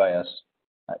provided by us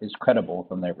is credible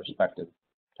from their perspective,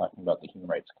 talking about the Human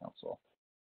Rights Council.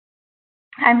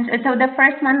 So the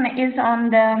first one is on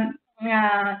the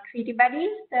treaty bodies,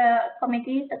 the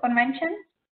committees, the conventions?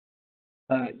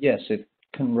 Yes, it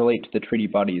can relate to the treaty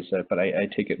bodies, but I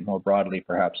take it more broadly,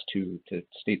 perhaps, to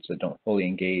states that don't fully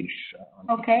engage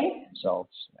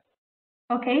themselves.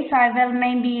 Okay, so I will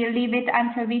maybe leave it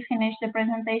until we finish the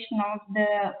presentation of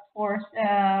the fourth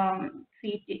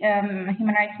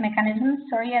human rights mechanism.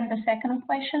 Sorry, and the second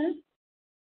question?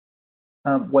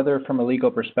 Whether from a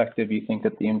legal perspective you think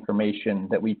that the information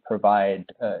that we provide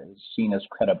is seen as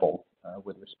credible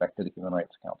with respect to the Human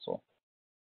Rights Council.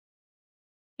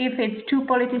 If it's too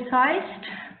politicized,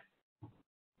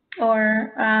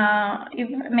 or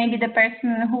if maybe the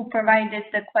person who provided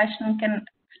the question can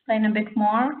explain a bit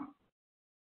more.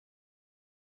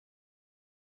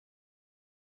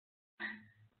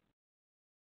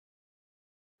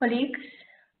 Colleagues?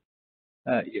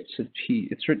 It's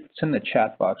in the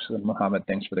chat box, Mohammed,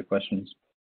 thanks for the questions.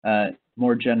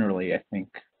 More generally, I think,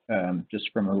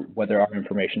 just from whether our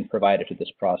information provided to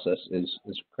this process is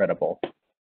credible.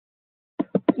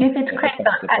 If it's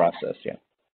credible. The process, yeah.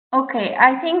 Okay,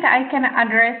 I think I can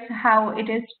address how it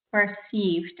is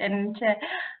perceived, and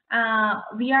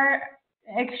we are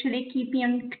actually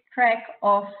keeping track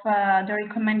of the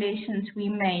recommendations we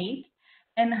made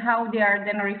and how they are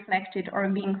then reflected or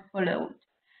being followed.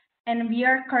 And we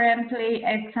are currently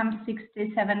at some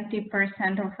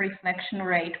 60–70% of reflection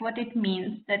rate. What it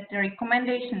means that the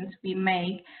recommendations we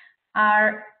make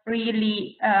are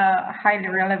really highly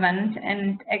relevant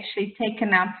and actually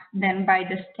taken up then by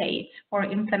the states for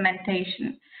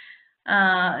implementation.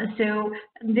 So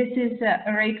this is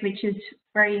a rate which is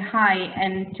very high,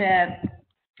 and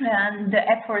the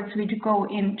efforts which go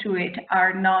into it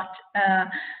are not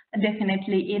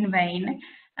definitely in vain.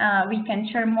 We can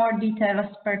share more details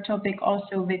per topic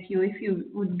also with you if you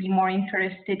would be more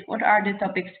interested. What are the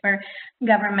topics where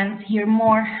governments hear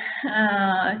more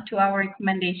to our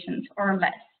recommendations or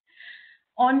less?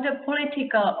 On the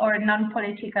political or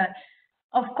non-political,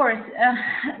 of course,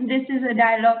 this is a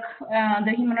dialogue.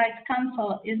 The Human Rights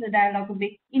Council is a dialogue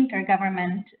with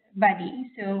intergovernment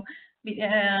body. So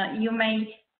you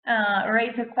may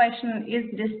raise a question,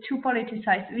 is this too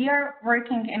politicized? We are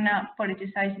working in a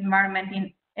politicized environment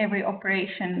in every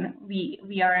operation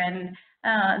we are in.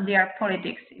 There are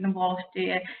politics involved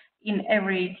in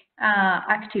every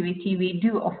activity we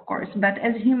do, of course. But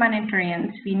as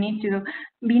humanitarians, we need to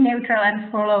be neutral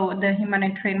and follow the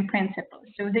humanitarian principles.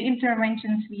 So the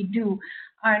interventions we do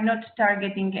are not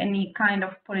targeting any kind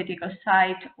of political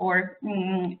side or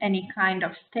any kind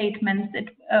of statements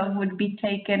that would be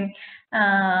taken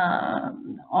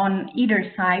on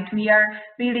either side. We are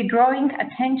really drawing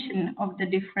attention of the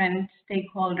different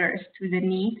stakeholders to the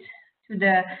needs, to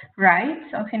the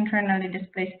rights of internally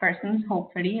displaced persons,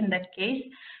 hopefully in that case,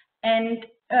 and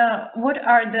what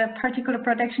are the particular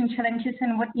protection challenges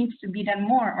and what needs to be done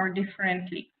more or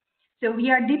differently. So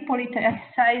we are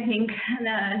depoliticizing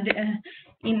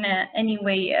in any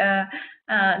way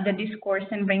the discourse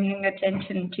and bringing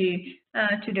attention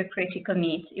to the critical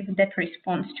needs, if that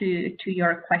responds to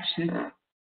your question.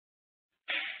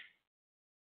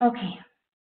 Okay.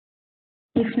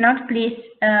 If not, please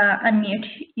unmute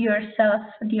yourself,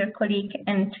 dear colleague,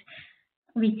 and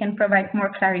we can provide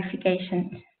more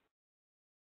clarification.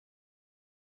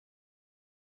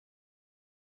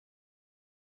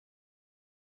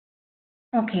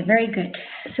 Okay, very good.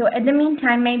 So at the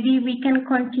meantime, maybe we can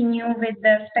continue with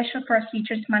the special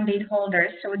procedures mandate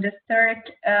holders. So the third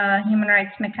human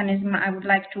rights mechanism I would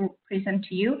like to present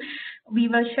to you. We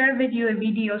will share with you a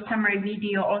video, summary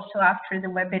video, also after the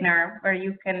webinar, where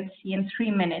you can see in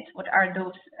 3 minutes what are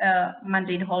those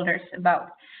mandate holders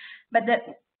about. But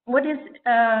what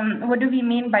do we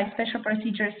mean by special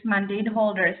procedures mandate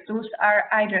holders? Those are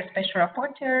either special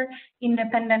rapporteur,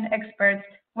 independent experts,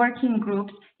 working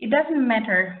groups. It doesn't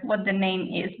matter what the name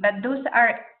is, but those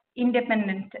are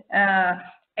independent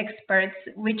experts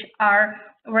which are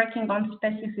working on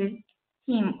specific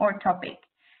theme or topic.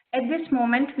 At this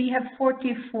moment, we have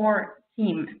 44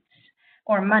 themes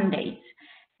or mandates,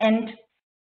 and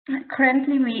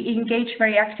currently we engage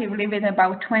very actively with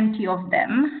about 20 of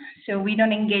them. So we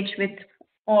don't engage with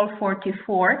all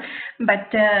 44, but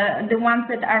the ones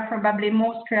that are probably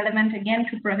most relevant again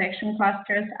to protection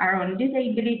clusters are on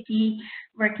disability,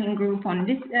 working group on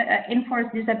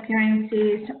enforced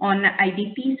disappearances, on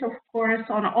IDPs, of course,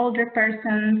 on older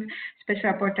persons,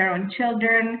 special rapporteur on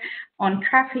children, on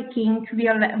trafficking,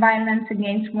 violence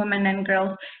against women and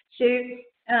girls. So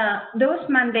those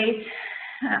mandates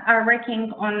are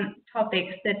working on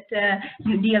topics that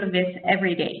you deal with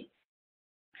every day.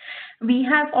 We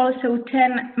have also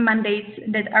 10 mandates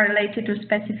that are related to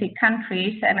specific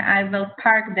countries, and I will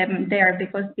park them there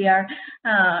because they are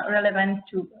relevant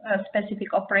to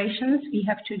specific operations. We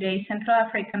have today Central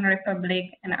African Republic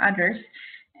and others,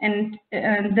 and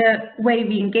the way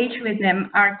we engage with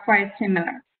them are quite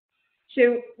similar.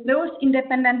 So those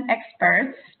independent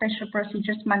experts, special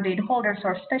procedures mandate holders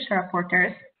or special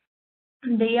rapporteurs,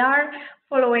 they are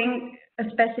following a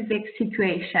specific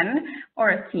situation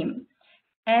or a theme.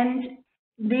 And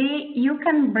you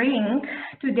can bring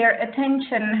to their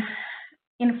attention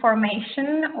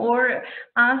information or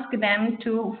ask them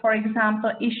to, for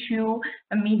example, issue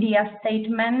a media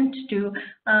statement to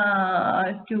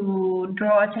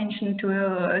draw attention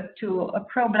to a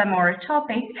problem or a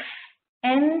topic,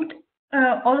 and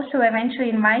also eventually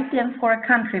invite them for a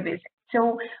country visit.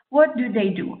 So what do?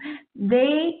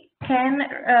 They can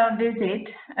visit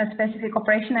a specific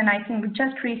operation, and I think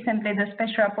just recently the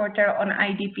special rapporteur on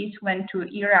IDPs went to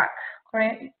Iraq.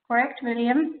 Correct,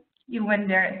 William? You went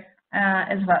there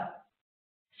as well.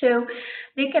 So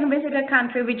they can visit a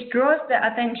country which draws the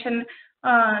attention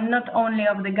not only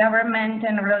of the government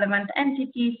and relevant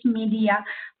entities, media,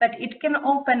 but it can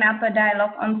open up a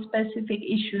dialogue on specific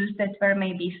issues that were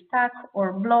maybe stuck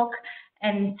or blocked,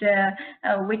 and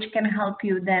which can help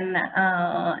you then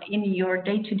in your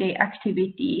day-to-day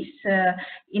activities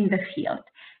in the field.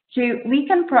 So we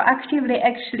can proactively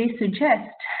actually suggest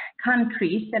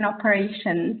countries and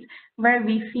operations where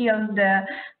we feel the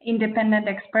independent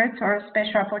experts or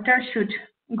special rapporteurs should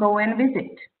go and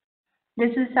visit.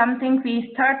 This is something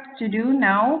we start to do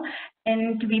now,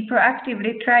 and we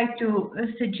proactively try to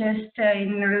suggest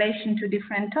in relation to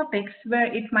different topics where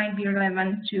it might be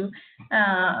relevant to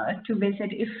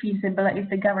visit if feasible, if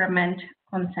the government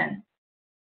consents.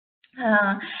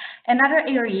 Another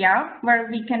area where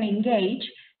we can engage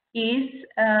is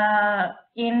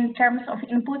in terms of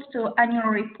input to annual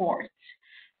reports.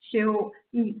 So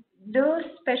those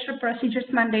special procedures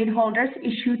mandate holders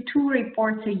issue 2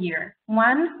 reports a year.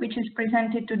 One, which is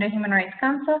presented to the Human Rights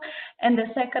Council, and the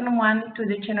second one to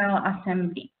the General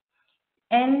Assembly.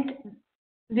 And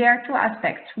there are 2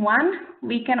 aspects. One,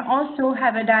 we can also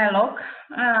have a dialogue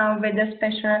with the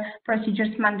special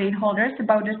procedures mandate holders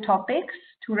about the topics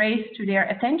to raise to their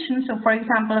attention. So for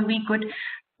example, we could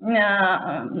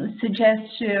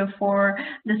suggest for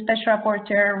the special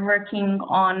rapporteur working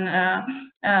on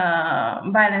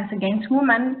violence against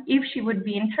women, if she would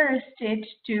be interested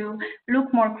to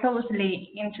look more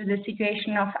closely into the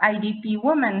situation of IDP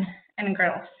women and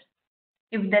girls,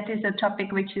 if that is a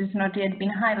topic which has not yet been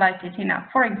highlighted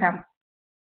enough, for example.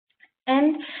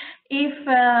 And if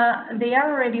they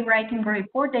are already writing a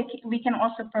report, we can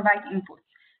also provide input.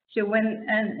 So when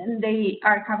they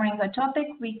are covering a topic,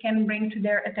 we can bring to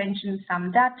their attention some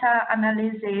data,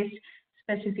 analysis,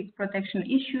 specific protection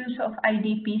issues of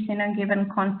IDPs in a given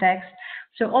context.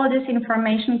 So all this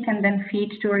information can then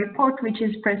feed to a report which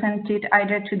is presented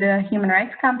either to the Human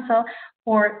Rights Council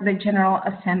or the General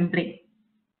Assembly.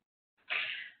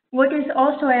 What is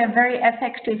also a very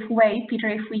effective way, Peter,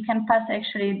 if we can pass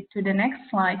actually to the next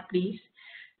slide, please,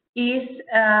 is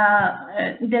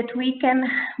that we can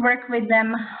work with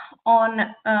them on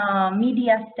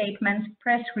media statements,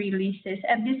 press releases,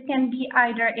 and this can be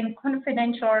either in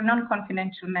confidential or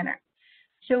non-confidential manner.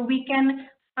 So we can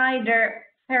either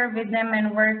pair with them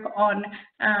and work on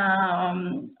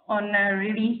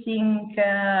releasing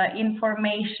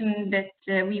information that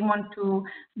we want to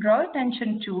draw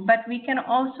attention to, but we can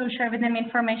also share with them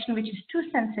information which is too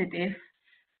sensitive,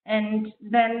 and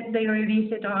then they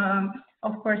release it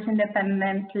of course,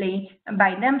 independently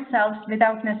by themselves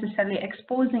without necessarily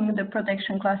exposing the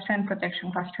protection cluster and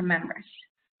protection cluster members.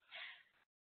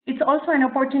 It's also an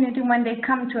opportunity when they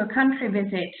come to a country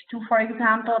visit to, for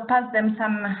example, pass them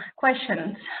some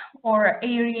questions or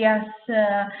areas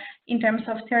in terms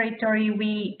of territory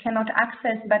we cannot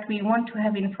access, but we want to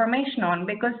have information on,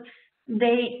 because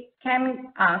they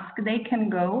can ask, they can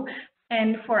go.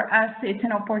 And for us, it's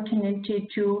an opportunity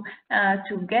to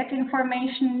get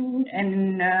information,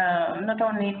 and not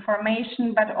only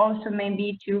information, but also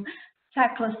maybe to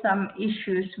tackle some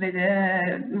issues with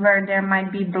where there might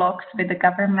be blocks with the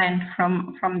government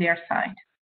from their side.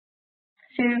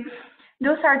 So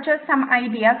those are just some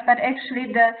ideas, but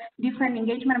actually the different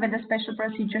engagement with the special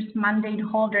procedures mandate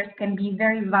holders can be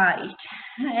very wide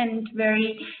and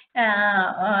very,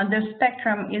 the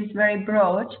spectrum is very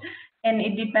broad. And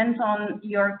it depends on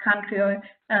your country or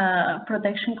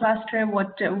protection cluster,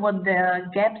 what the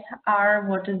gaps are,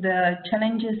 what the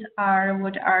challenges are,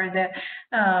 what are the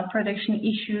protection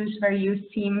issues where you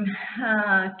seem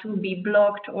to be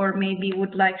blocked or maybe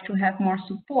would like to have more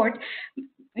support.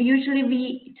 Usually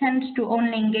we tend to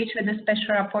only engage with the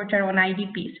special rapporteur on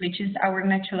IDPs, which is our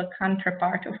natural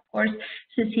counterpart, of course,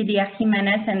 Cecilia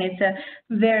Jimenez, and it's a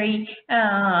very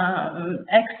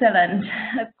excellent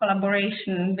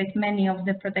collaboration with many of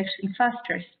the protection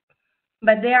clusters.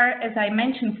 But there are, as I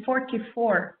mentioned,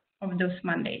 44 of those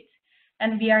mandates,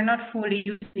 and we are not fully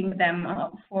using them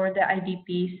for the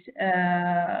IDPs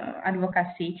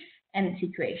advocacy and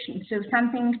situation. So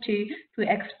something to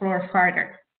explore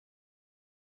further.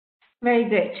 Very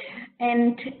good.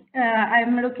 And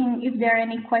I'm looking if there are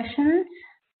any questions.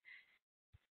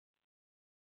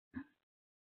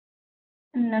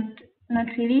 Not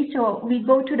really. So we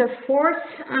go to the fourth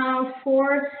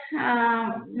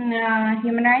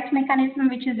human rights mechanism,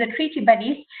 which is the treaty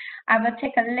bodies. I will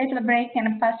take a little break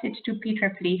and pass it to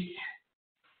Peter, please.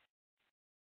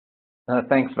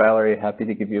 Thanks, Valerie. Happy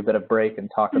to give you a bit of break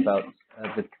and talk about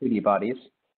the treaty bodies.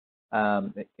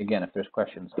 Again, if there's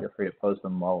questions, feel free to pose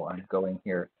them while I'm going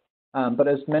here. But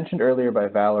as mentioned earlier by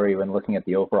Valerie, when looking at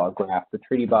the overall graph, the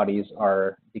treaty bodies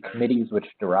are the committees which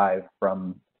derive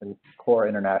from the core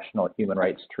international human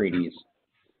rights treaties.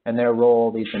 And their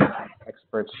role, these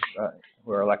experts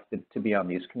who are elected to be on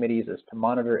these committees, is to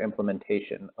monitor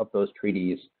implementation of those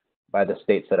treaties by the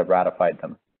states that have ratified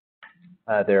them.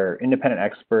 They're independent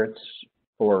experts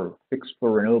for fixed for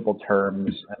renewable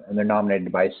terms, and they're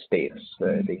nominated by states.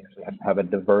 They have a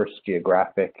diverse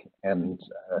geographic and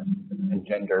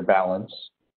gender balance.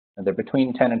 And they're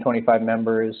between 10 and 25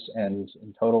 members, and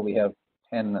in total we have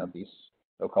 10 of these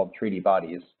so-called treaty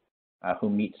bodies who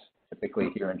meet typically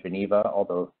here in Geneva,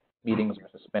 although meetings are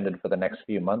suspended for the next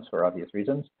few months for obvious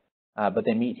reasons. But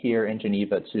they meet here in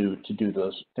Geneva to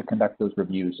conduct those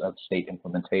reviews of state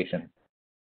implementation.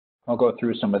 I'll go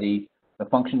through some of the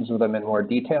functions of them in more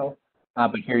detail,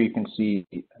 but here you can see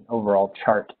an overall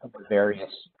chart of the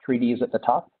various treaties at the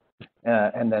top,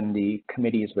 and then the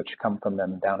committees which come from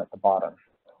them down at the bottom.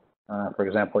 For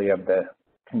example, you have the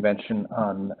Convention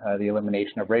on the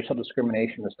Elimination of Racial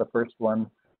Discrimination is the first one,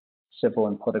 Civil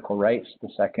and Political Rights the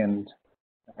second,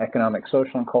 Economic,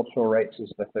 Social, and Cultural Rights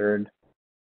is the third,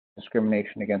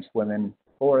 Discrimination Against Women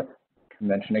fourth,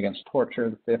 Convention Against Torture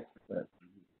the fifth,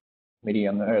 Committee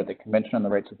on the Convention on the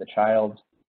Rights of the Child,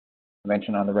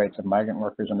 Convention on the Rights of Migrant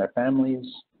Workers and Their Families,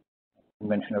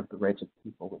 Convention of the Rights of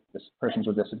People with Persons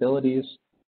with Disabilities,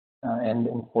 and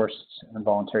Enforced and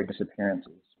Involuntary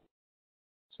Disappearances.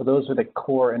 So those are the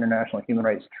core international human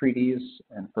rights treaties,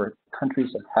 and for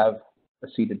countries that have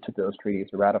acceded to those treaties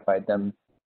or ratified them,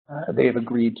 they have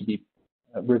agreed to be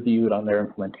reviewed on their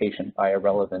implementation by a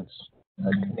relevant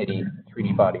committee,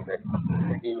 treaty body that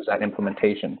reviews that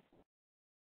implementation.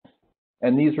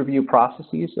 And these review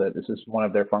processes, this is one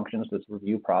of their functions, this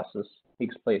review process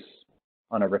takes place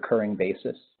on a recurring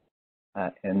basis.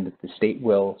 And the state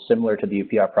will, similar to the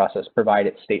UPR process, provide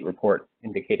its state report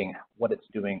indicating what it's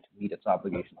doing to meet its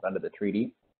obligations under the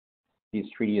treaty. These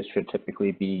treaties should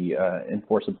typically be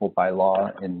enforceable by law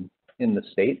in the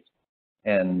state,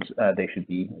 and the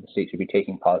state should be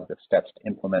taking positive steps to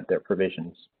implement their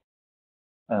provisions.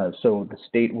 So the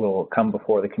state will come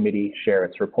before the committee, share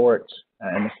its report,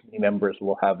 and the committee members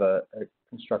will have a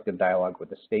constructive dialogue with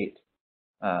the state,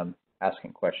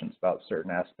 asking questions about certain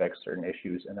aspects, certain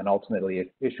issues, and then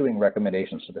ultimately issuing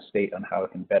recommendations to the state on how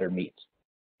it can better meet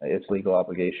its legal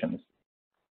obligations.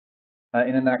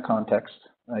 And in that context,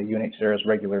 UNHCR has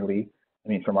regularly,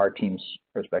 from our team's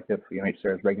perspective,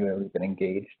 UNHCR has regularly been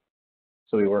engaged.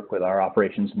 So we work with our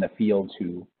operations in the field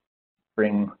to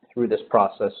bring through this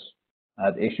process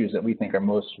the issues that we think are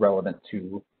most relevant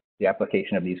to the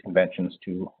application of these conventions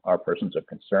to our persons of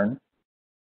concern.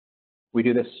 We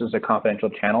do this as a confidential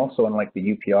channel, so unlike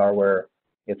the UPR where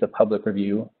it's a public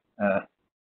review,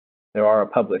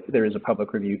 there is a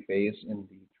public review phase in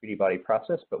the treaty body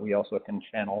process, but we also can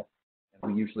channel,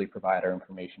 and we usually provide our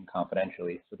information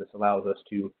confidentially. So this allows us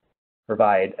to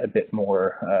provide a bit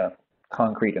more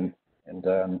concrete and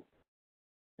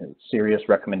serious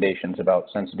recommendations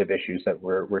about sensitive issues that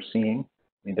we're seeing.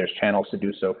 There's channels to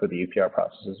do so for the UPR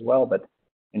process as well, but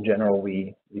in general,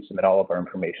 we submit all of our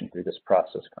information through this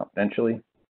process confidentially.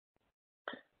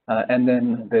 And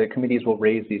then the committees will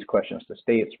raise these questions to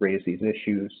states, raise these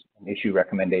issues, and issue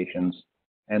recommendations,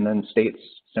 And then states,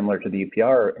 similar to the UPR,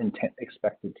 are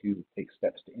expected to take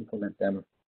steps to implement them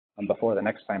before the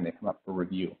next time they come up for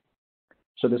review.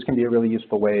 So this can be a really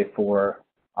useful way for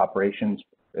operations,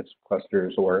 its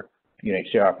clusters or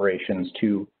UNHCR operations,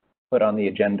 to put on the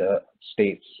agenda of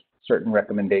states certain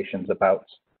recommendations about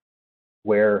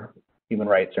where human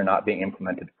rights are not being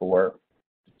implemented for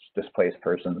displaced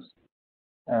persons.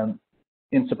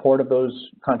 In support of those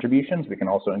contributions, we can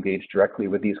also engage directly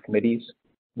with these committees.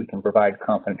 We can provide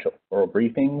confidential oral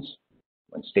briefings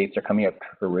when states are coming up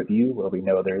for review, where we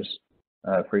know there's,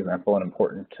 for example, an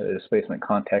important displacement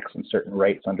context and certain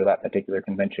rights under that particular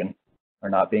convention are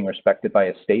not being respected by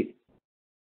a state.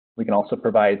 We can also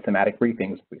provide thematic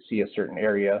briefings if we see a certain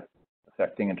area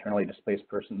affecting internally displaced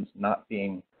persons not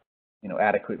being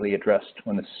adequately addressed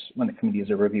when the committees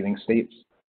are reviewing states.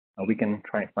 We can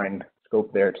try and find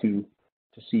scope there to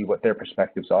see what their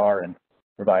perspectives are and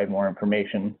provide more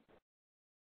information.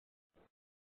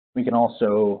 We can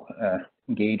also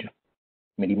engage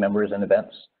committee members in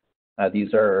events.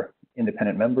 These are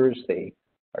independent members. They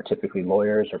are typically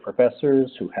lawyers or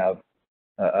professors who have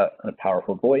a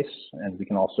powerful voice, and we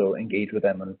can also engage with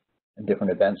them in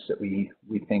different events that we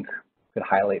think could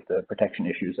highlight the protection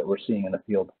issues that we're seeing in the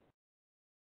field.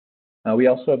 We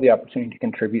also have the opportunity to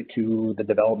contribute to the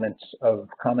development of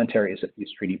commentaries that these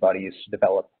treaty bodies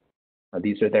develop.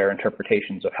 These are their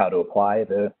interpretations of how to apply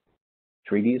the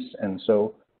treaties, and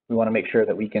so we want to make sure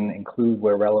that we can include,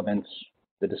 where relevant,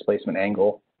 the displacement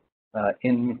angle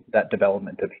in that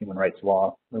development of human rights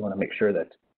law. We want to make sure that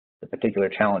the particular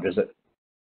challenges that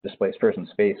displaced persons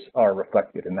face are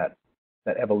reflected in that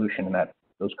evolution and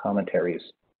those commentaries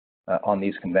on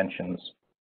these conventions.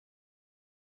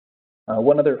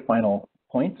 One other final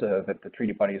point that the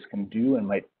treaty bodies can do and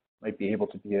might be able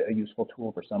to be a useful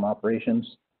tool for some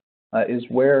operations is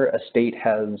where a state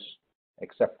has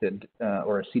accepted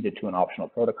or acceded to an optional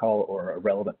protocol or a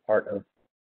relevant part of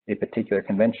a particular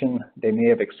convention, they may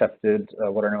have accepted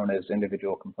what are known as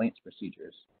individual complaints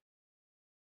procedures.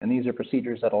 And these are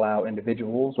procedures that allow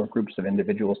individuals or groups of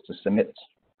individuals to submit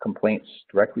complaints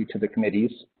directly to the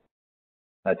committees,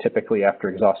 typically after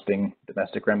exhausting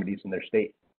domestic remedies in their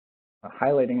state,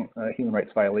 highlighting a human rights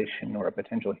violation or a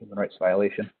potential human rights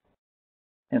violation,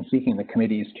 and seeking the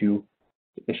committees to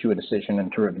issue a decision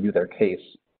and to review their case.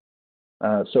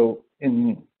 So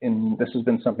this has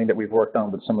been something that we've worked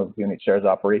on with some of UNHCR's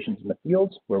operations in the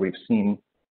fields, where we've seen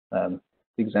the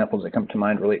examples that come to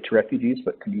mind relate to refugees,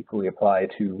 but can equally apply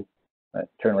to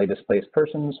internally displaced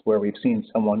persons, where we've seen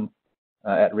someone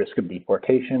at risk of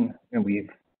deportation, and we've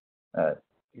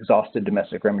exhausted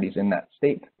domestic remedies in that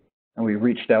state, and we've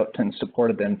reached out and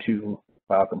supported them to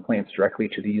file complaints directly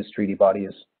to these treaty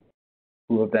bodies,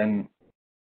 who have then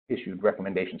issued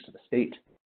recommendations to the state,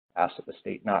 asked that the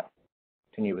state not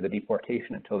continue with the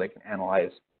deportation until they can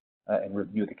analyze and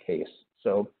review the case.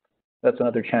 So that's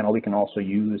another channel we can also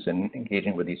use in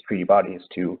engaging with these treaty bodies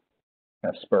to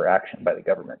spur action by the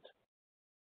government.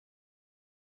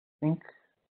 I think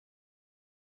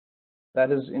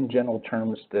that is, in general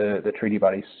terms, the treaty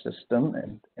body system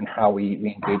and how we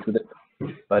engage with it.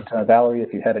 But Valerie,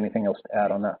 if you had anything else to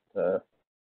add on that,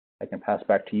 I can pass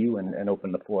back to you and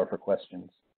open the floor for questions.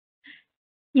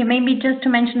 Yeah, maybe just to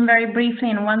mention very briefly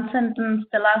in one sentence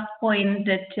the last point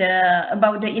that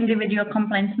about the individual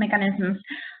complaints mechanisms.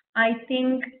 I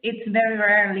think it's very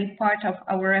rarely part of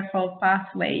our referral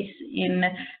pathways in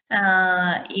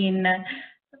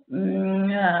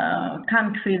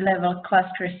country level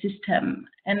cluster system,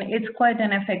 and it's quite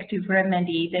an effective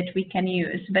remedy that we can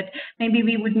use. But maybe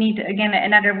we would need again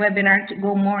another webinar to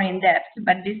go more in depth,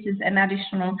 but this is an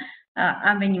additional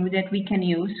avenue that we can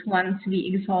use once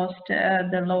we exhaust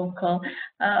the local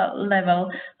level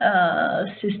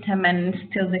system and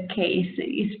still the case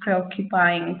is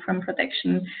preoccupying from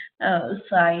protection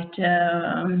side.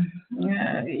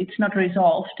 It's not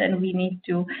resolved and we need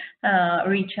to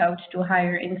reach out to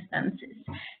higher instances.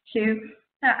 So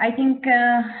I think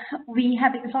we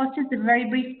have exhausted the very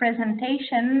brief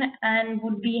presentation and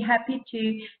would be happy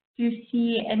to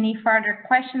see any further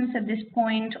questions at this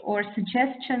point, or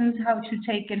suggestions how to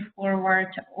take it forward,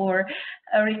 or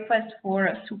a request for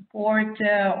support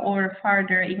or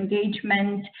further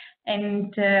engagement.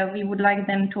 And we would like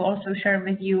them to also share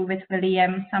with you, with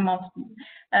William, some of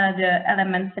the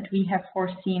elements that we have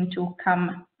foreseen to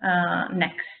come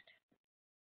next.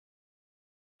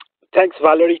 Thanks,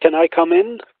 Valerie. Can I come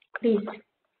in? Please.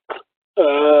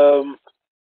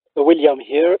 William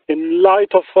here. In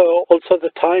light of also the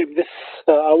time,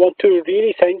 I want to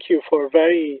really thank you for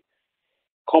very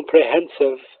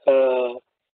comprehensive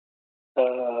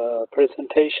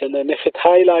presentation, and if it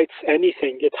highlights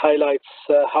anything, it highlights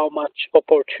how much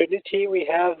opportunity we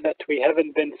have that we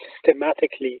haven't been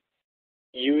systematically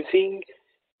using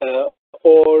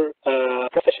or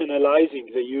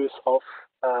professionalizing the use of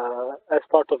as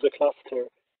part of the cluster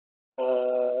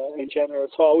in general.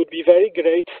 So I would be very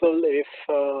grateful if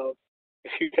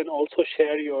you can also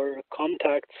share your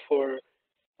contacts for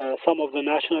some of the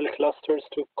national clusters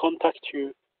to contact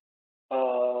you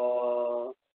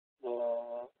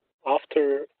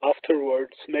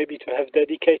afterwards, maybe to have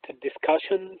dedicated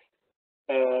discussions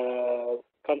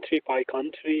country by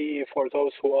country for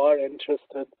those who are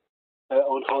interested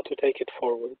on how to take it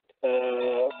forward.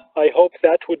 I hope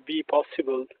that would be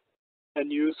possible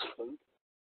and useful.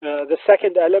 The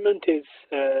second element is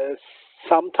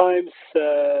sometimes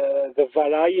the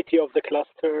variety of the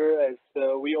cluster, as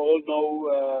we all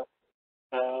know,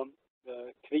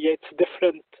 creates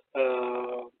different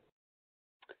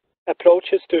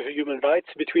approaches to human rights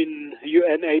between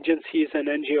UN agencies and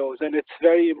NGOs, and it's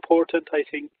very important, I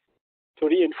think, to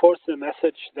reinforce the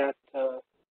message that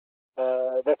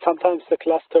that sometimes the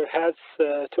cluster has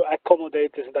to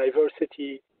accommodate this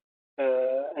diversity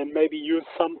and maybe use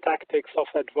some tactics of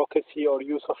advocacy or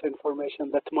use of information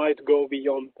that might go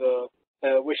beyond the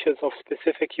wishes of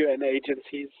specific UN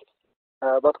agencies,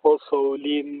 but also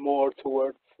lean more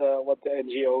towards what the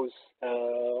NGOs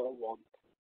want.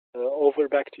 Over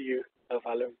back to you,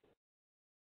 Valerie.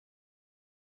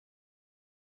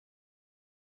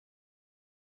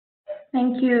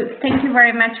 Thank you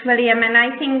very much, William. And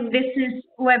I think this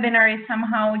webinar is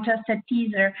somehow just a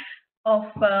teaser of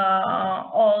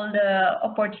all the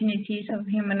opportunities of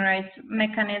human rights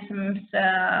mechanisms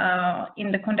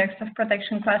in the context of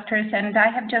protection clusters. And I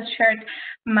have just shared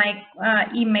my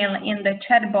email in the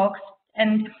chat box.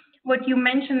 And what you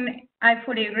mentioned, I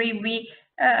fully agree.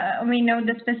 We know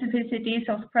the specificities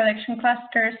of protection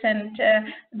clusters and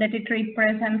that it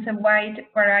represents a wide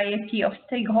variety of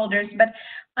stakeholders, but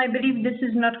I believe this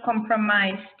is not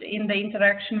compromised in the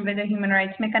interaction with the human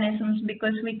rights mechanisms,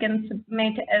 because we can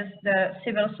submit as the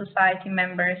civil society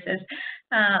members, as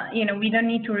we don't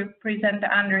need to represent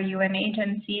under UN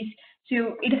agencies.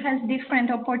 So it has different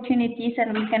opportunities,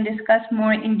 and we can discuss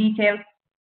more in detail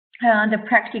the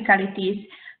practicalities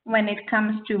when it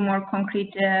comes to more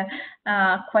concrete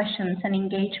questions and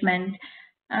engagement.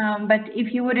 But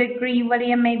if you would agree,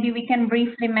 William, maybe we can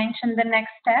briefly mention the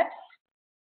next steps.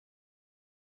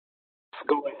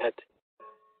 Go ahead.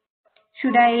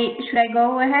 Should I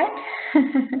go ahead?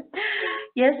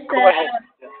 Yes. Go ahead.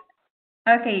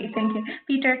 Okay, thank you.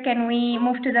 Peter, can we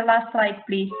move to the last slide,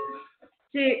 please?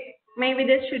 So maybe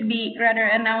this should be rather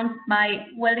announced by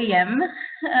William.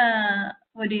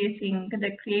 What do you think?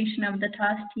 The creation of the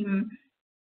task team.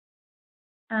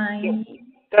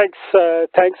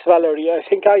 Thanks, Valerie. I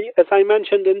think as I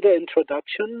mentioned in the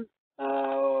introduction,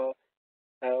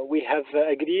 we have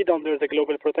agreed under the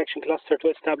Global Protection Cluster to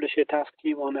establish a task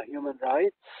team on human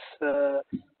rights.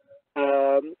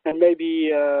 And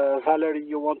maybe Valerie,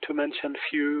 you want to mention a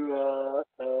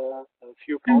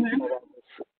few points around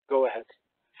this. Go ahead.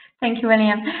 Thank you,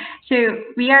 William. So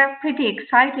we are pretty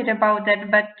excited about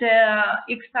that, but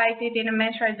excited in a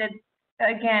measure that,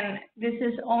 again, this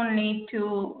is only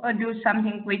to do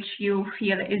something which you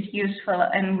feel is useful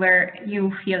and where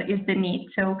you feel is the need.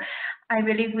 So I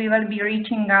believe we will be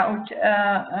reaching out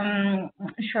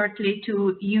shortly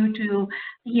to you to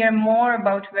hear more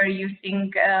about where you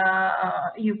think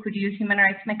you could use human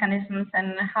rights mechanisms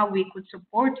and how we could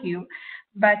support you.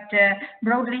 But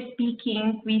broadly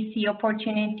speaking, we see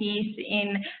opportunities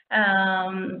in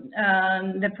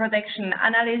the protection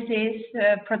analysis,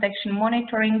 protection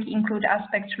monitoring, include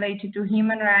aspects related to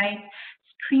human rights,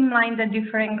 streamline the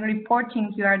different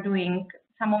reporting you are doing.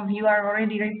 Some of you are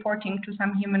already reporting to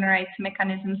some human rights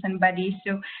mechanisms and bodies,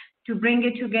 so to bring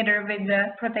it together with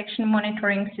the protection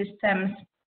monitoring systems.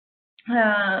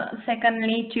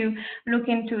 Secondly, to look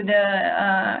into the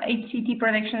HCT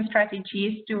protection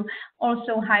strategies, to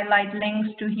also highlight links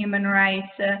to human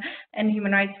rights and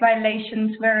human rights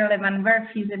violations where relevant, where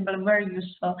feasible, where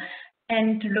useful,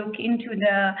 and to look into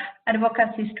the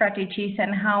advocacy strategies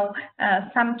and how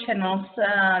some channels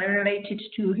related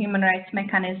to human rights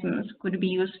mechanisms could be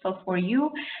useful for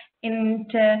you,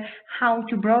 and how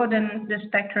to broaden the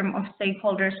spectrum of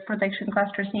stakeholders protection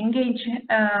clusters engage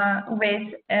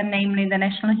with, namely the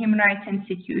national human rights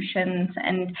institutions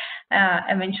and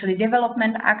eventually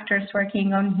development actors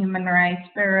working on human rights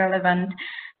where relevant,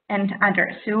 and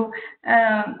others. So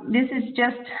this is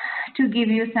just to give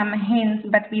you some hints,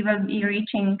 but we will be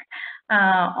reaching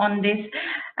on this.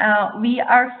 We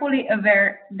are fully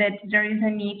aware that there is a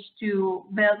need to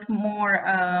build more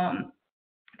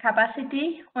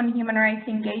capacity on human rights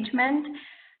engagement.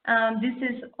 This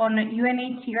is on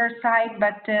UNHCR side,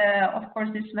 but of course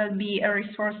this will be a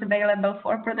resource available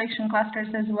for production clusters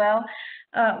as well.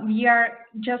 We are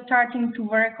just starting to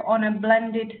work on a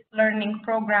blended learning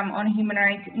program on human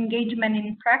rights engagement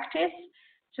in practice.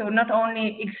 So not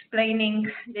only explaining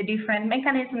the different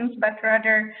mechanisms, but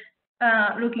rather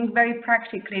looking very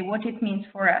practically what it means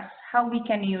for us, how we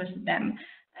can use them,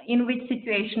 in which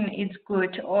situation it's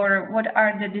good, or what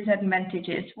are the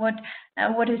disadvantages, what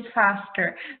is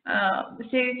faster.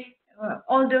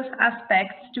 All those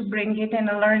aspects to bring it in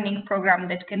a learning program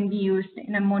that can be used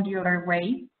in a modular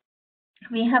way.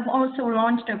 We have also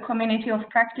launched a community of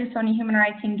practice on human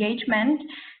rights engagement,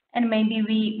 and maybe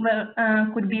we will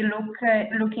could be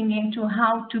looking into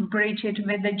how to bridge it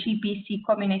with the GPC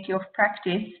community of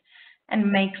practice and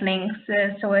make links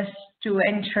so as to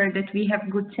ensure that we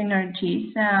have good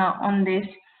synergies on this.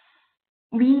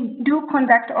 We do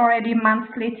conduct already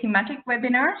monthly thematic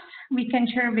webinars. We can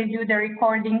share with you the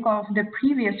recording of the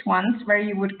previous ones where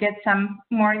you would get some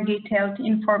more detailed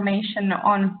information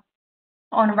on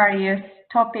various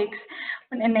topics,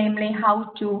 namely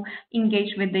how to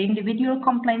engage with the individual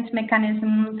complaints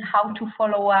mechanisms, how to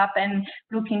follow up and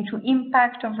look into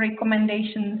impact of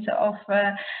recommendations of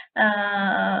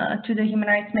to the human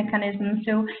rights mechanism.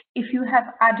 So if you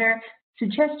have other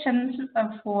suggestions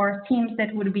for themes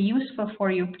that would be useful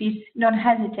for you, please don't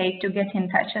hesitate to get in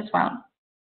touch as well.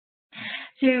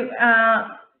 So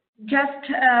just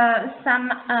some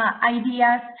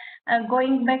ideas.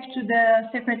 Going back to the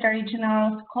Secretary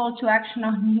General's call to action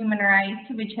on human rights,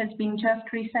 which has been just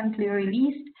recently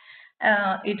released.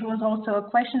 It was also a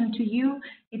question to you.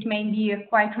 It may be a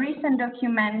quite recent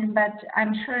document, but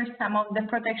I'm sure some of the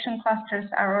protection clusters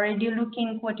are already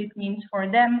looking what it means for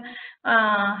them,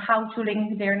 how to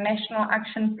link their national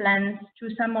action plans to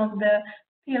some of the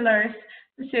pillars.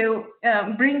 So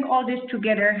bring all this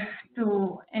together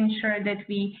to ensure that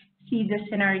we see the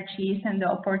synergies and the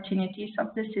opportunities of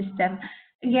the system.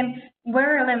 Again,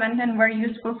 very relevant and very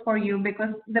useful for you,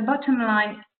 because the bottom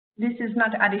line, this is not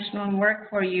additional work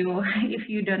for you if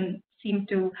you don't seem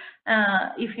to,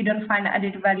 if you don't find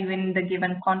added value in the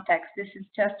given context. This is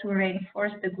just to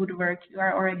reinforce the good work you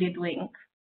are already doing.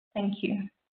 Thank you.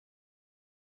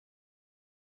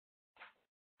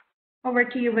 Over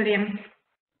to you, William.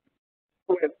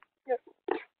 Well,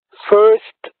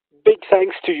 first, big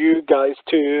thanks to you guys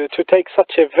to take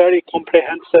such a very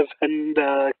comprehensive and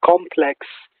complex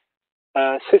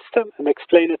system and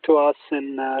explain it to us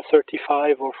in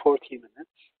 35 or 40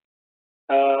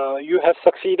 minutes. You have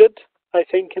succeeded, I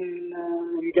think,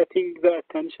 in getting the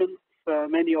attention of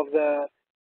many of the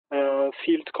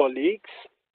field colleagues.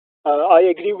 I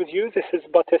agree with you, this is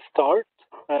but a start.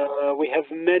 We have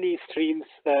many streams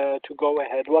to go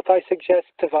ahead. What I suggest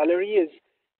to Valerie is,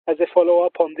 as a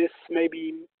follow-up on this,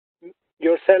 maybe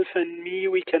yourself and me,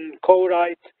 we can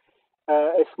co-write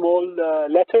a small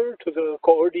letter to the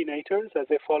coordinators as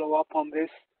a follow-up on this,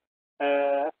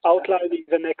 outlining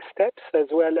the next steps as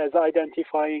well as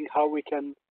identifying how we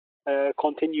can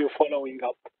continue following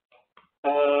up.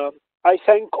 I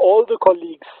thank all the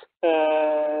colleagues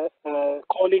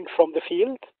calling from the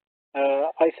field.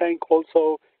 I thank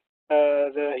also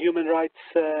the Human Rights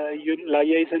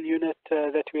Liaison Unit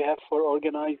that we have for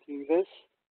organizing this,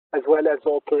 as well as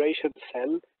the Operations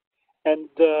Cell. And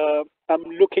I'm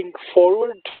looking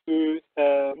forward to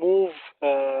move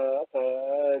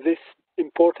this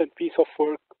important piece of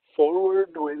work forward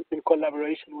in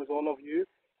collaboration with all of you,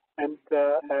 and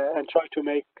try to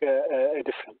make a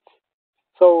difference.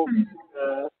 So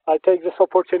I take this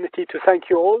opportunity to thank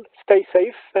you all. Stay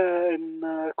safe in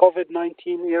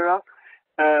COVID-19 era,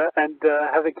 and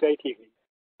have a great evening.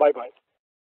 Bye-bye.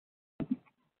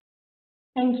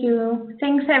 Thank you.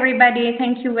 Thanks, everybody.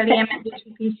 Thank you, William at the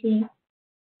GPC.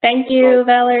 Thank you,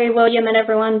 Valerie, William, and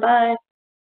everyone. Bye.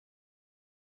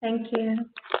 Thank you.